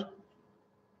cars.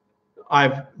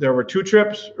 There were 2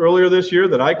 trips earlier this year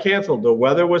that I canceled. The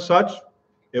weather was such,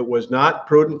 it was not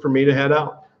prudent for me to head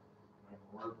out.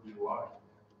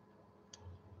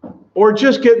 Or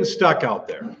just getting stuck out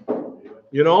there.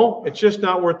 You know, it's just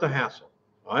not worth the hassle.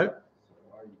 All right?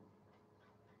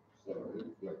 So,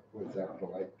 like, for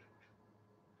example, like,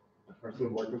 a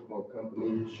person working for a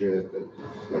company should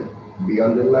like be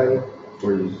underlined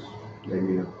for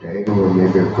maybe a day or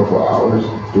maybe a couple hours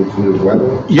due to the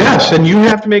weather? Yes, and you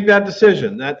have to make that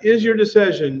decision. That is your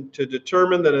decision to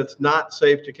determine that it's not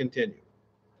safe to continue.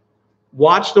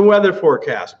 Watch the weather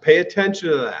forecast. Pay attention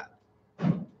to that.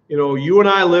 You know, you and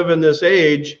I live in this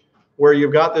age where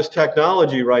you've got this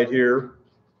technology right here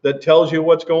that tells you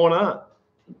what's going on.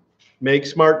 Make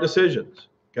smart decisions,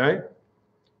 okay?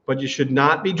 But you should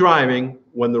not be driving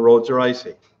when the roads are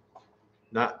icy.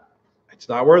 It's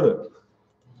not worth it.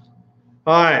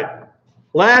 All right.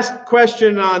 Last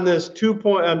question on this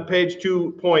on page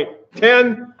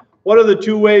 2.10. What are the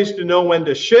 2 ways to know when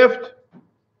to shift?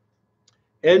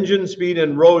 Engine speed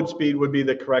and road speed would be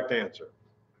the correct answer.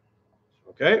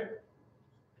 Okay?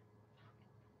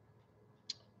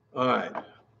 All right.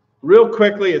 Real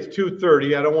quickly, it's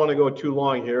 2:30. I don't want to go too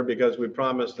long here because we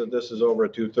promised that this is over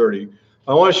at 2:30.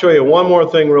 I want to show you one more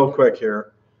thing real quick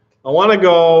here. I want to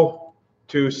go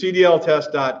to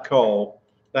cdltest.co.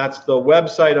 That's the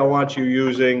website I want you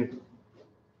using.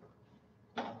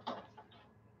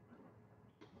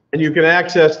 And you can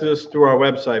access this through our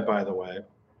website, by the way.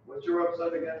 What's your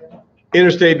website again?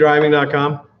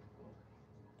 InterstateDriving.com.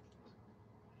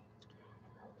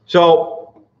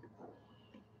 So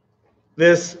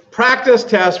this practice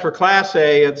test for Class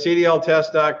A at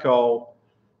cdltest.co,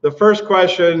 the first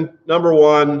question, number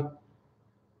 1,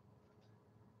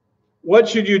 what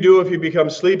should you do if you become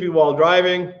sleepy while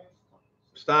driving?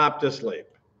 Stop to sleep.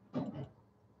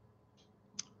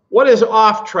 What is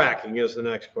off tracking is the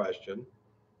next question.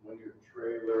 When your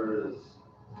trailer is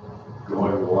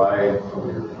going wide from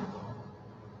your,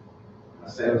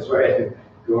 Sam's right,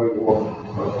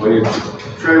 when your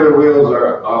trailer wheels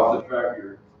are off the track,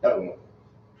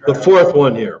 The 4th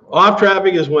one here. Off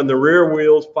tracking is when the rear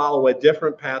wheels follow a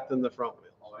different path than the front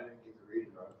wheels. Oh, I didn't get the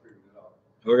reason, I figured it out.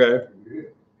 Okay.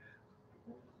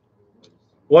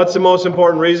 What's the most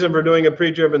important reason for doing a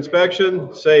pre-trip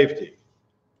inspection? Safety.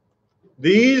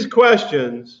 These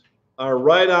questions are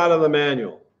right out of the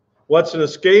manual. What's an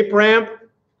escape ramp?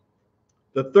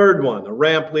 The 3rd one, a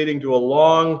ramp leading to a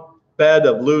long bed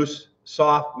of loose,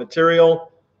 soft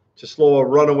material to slow a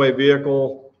runaway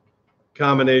vehicle,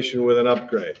 combination with an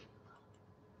upgrade.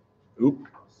 Oop.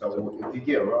 So if you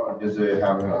get wrong, does it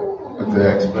have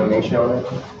the explanation on it?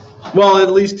 Well, it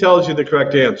at least tells you the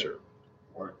correct answer.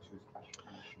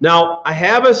 Now, I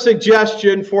have a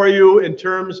suggestion for you in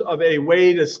terms of a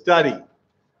way to study.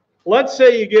 Let's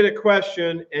say you get a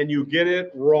question and you get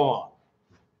it wrong.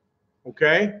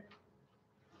 Okay?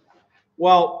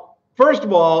 Well, first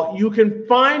of all, you can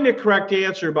find the correct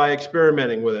answer by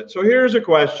experimenting with it. So here's a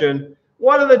question.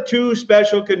 What are the 2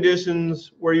 special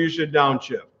conditions where you should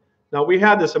downshift? Now, we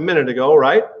had this a minute ago,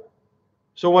 right?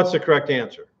 So what's the correct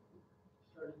answer?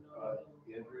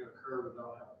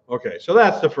 Okay, so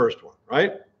that's the first one,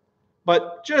 right?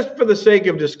 But just for the sake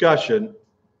of discussion,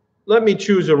 let me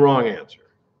choose a wrong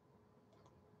answer.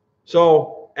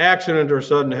 So, accident or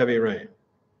sudden heavy rain.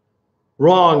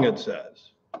 Wrong, it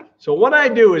says. So what I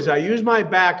do is I use my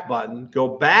back button, go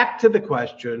back to the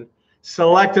question,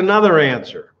 select another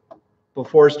answer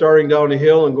before starting down a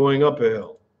hill and going up a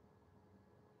hill.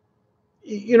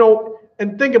 You know,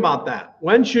 and think about that.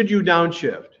 When should you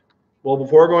downshift? Well,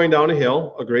 before going down a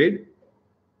hill, agreed.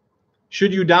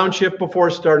 Should you downshift before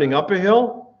starting up a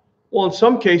hill? Well, in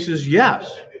some cases,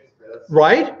 yes.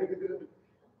 Right?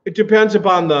 It depends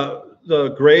upon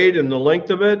the grade and the length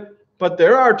of it, but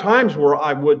there are times where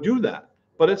I would do that,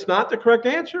 but it's not the correct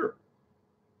answer.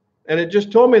 And it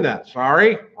just told me that.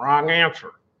 Sorry, wrong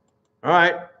answer. All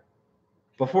right.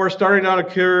 Before starting down a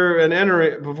curve and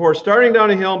entering, before starting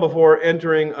down a hill, before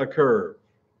entering a curve.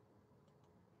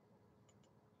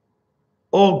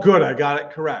 Oh, good, I got it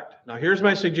correct. Now, here's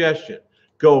my suggestion.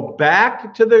 Go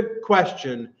back to the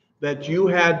question that you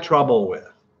had trouble with.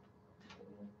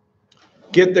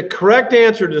 Get the correct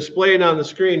answer displayed on the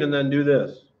screen and then do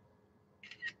this.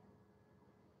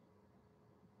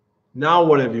 Now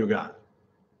what have you got?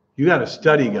 You got a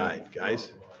study guide,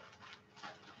 guys.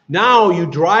 Now you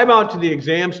drive out to the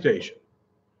exam station.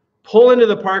 pull into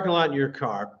the parking lot in your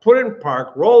car, put it in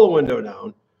park, roll the window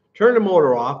down, turn the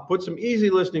motor off, put some easy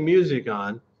listening music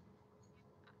on,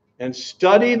 and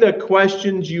study the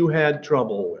questions you had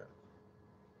trouble with.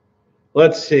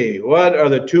 Let's see, what are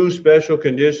the 2 special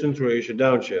conditions where you should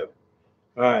downshift?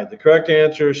 All right, the correct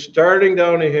answer is starting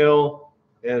down a hill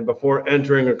and before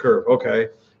entering a curve. Okay,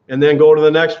 and then go to the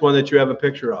next one that you have a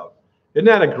picture of. Isn't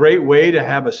that a great way to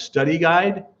have a study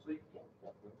guide?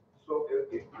 So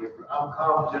if I'm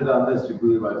confident on this, you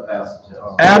believe I passed the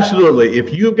test? Absolutely.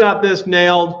 If you've got this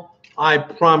nailed, I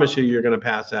promise you're going to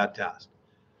pass that test.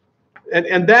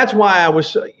 And that's why I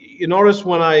was, you notice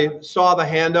when I saw the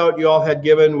handout you all had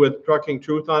given with Trucking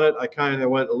Truth on it, I kind of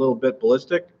went a little bit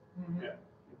ballistic.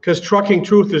 Because Trucking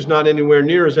Truth is not anywhere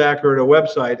near as accurate a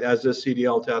website as this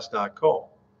CDLtest.co.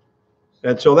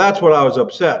 And so that's what I was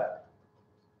upset.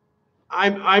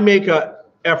 I make an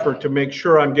effort to make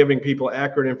sure I'm giving people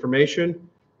accurate information,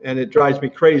 and it drives me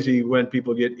crazy when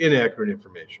people get inaccurate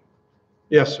information.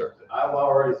 Yes, sir. I've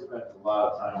already spent a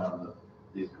lot of time on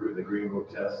the Green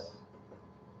Book tests.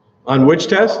 On which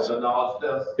tests? The knowledge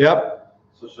test. Yep.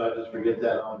 So should I just forget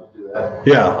that and I'll just do that?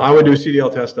 Yeah, I would do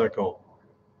CDLtest.co.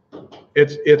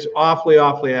 It's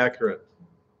awfully accurate.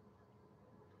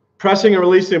 Pressing and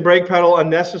releasing the brake pedal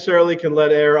unnecessarily can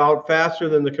let air out faster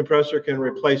than the compressor can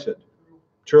replace it.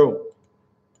 True.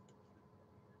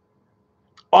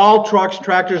 All trucks,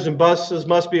 tractors, and buses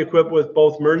must be equipped with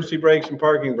both emergency brakes and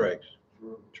parking brakes.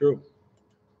 True.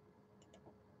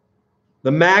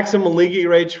 The maximum leakage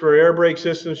rates for air brake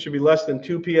systems should be less than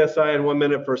 2 psi in 1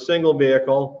 minute for a single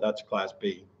vehicle, that's Class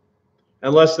B,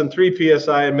 and less than 3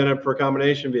 psi a minute for a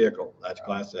combination vehicle, that's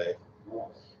Class A.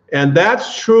 And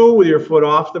that's true with your foot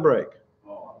off the brake.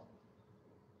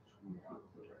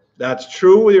 That's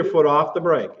true with your foot off the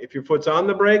brake. If your foot's on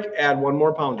the brake, add 1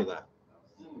 more pound to that.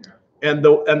 And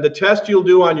the test you'll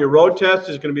do on your road test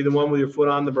is going to be the one with your foot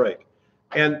on the brake.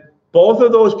 And both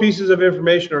of those pieces of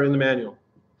information are in the manual.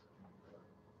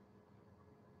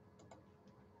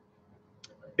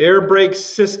 Air brake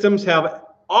systems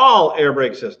all air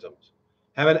brake systems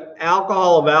have an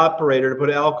alcohol evaporator to put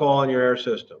alcohol in your air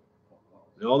system.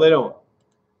 No, they don't.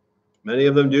 Many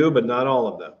of them do, but not all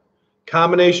of them.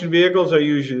 Combination vehicles are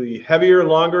usually heavier,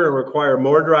 longer, and require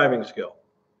more driving skill.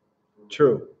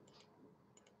 True.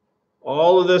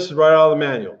 All of this is right out of the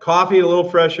manual. Coffee and a little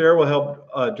fresh air will help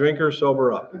a drinker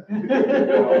sober up.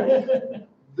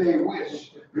 They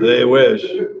wish. They wish.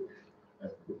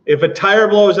 If a tire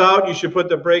blows out, you should put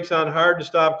the brakes on hard to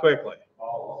stop quickly.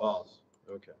 False.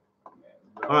 Okay.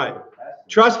 All right.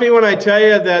 Trust me when I tell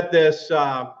you that this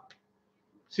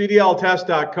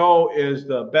CDLtest.co is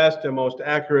the best and most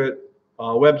accurate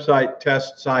website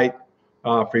test site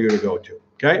for you to go to.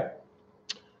 Okay.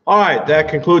 All right. That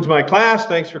concludes my class.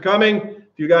 Thanks for coming.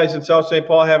 If you guys in South St.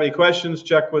 Paul have any questions,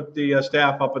 check with the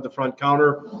staff up at the front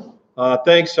counter.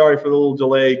 Thanks. Sorry for the little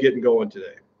delay getting going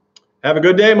today. Have a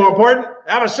good day. More important,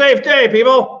 have a safe day,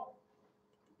 people.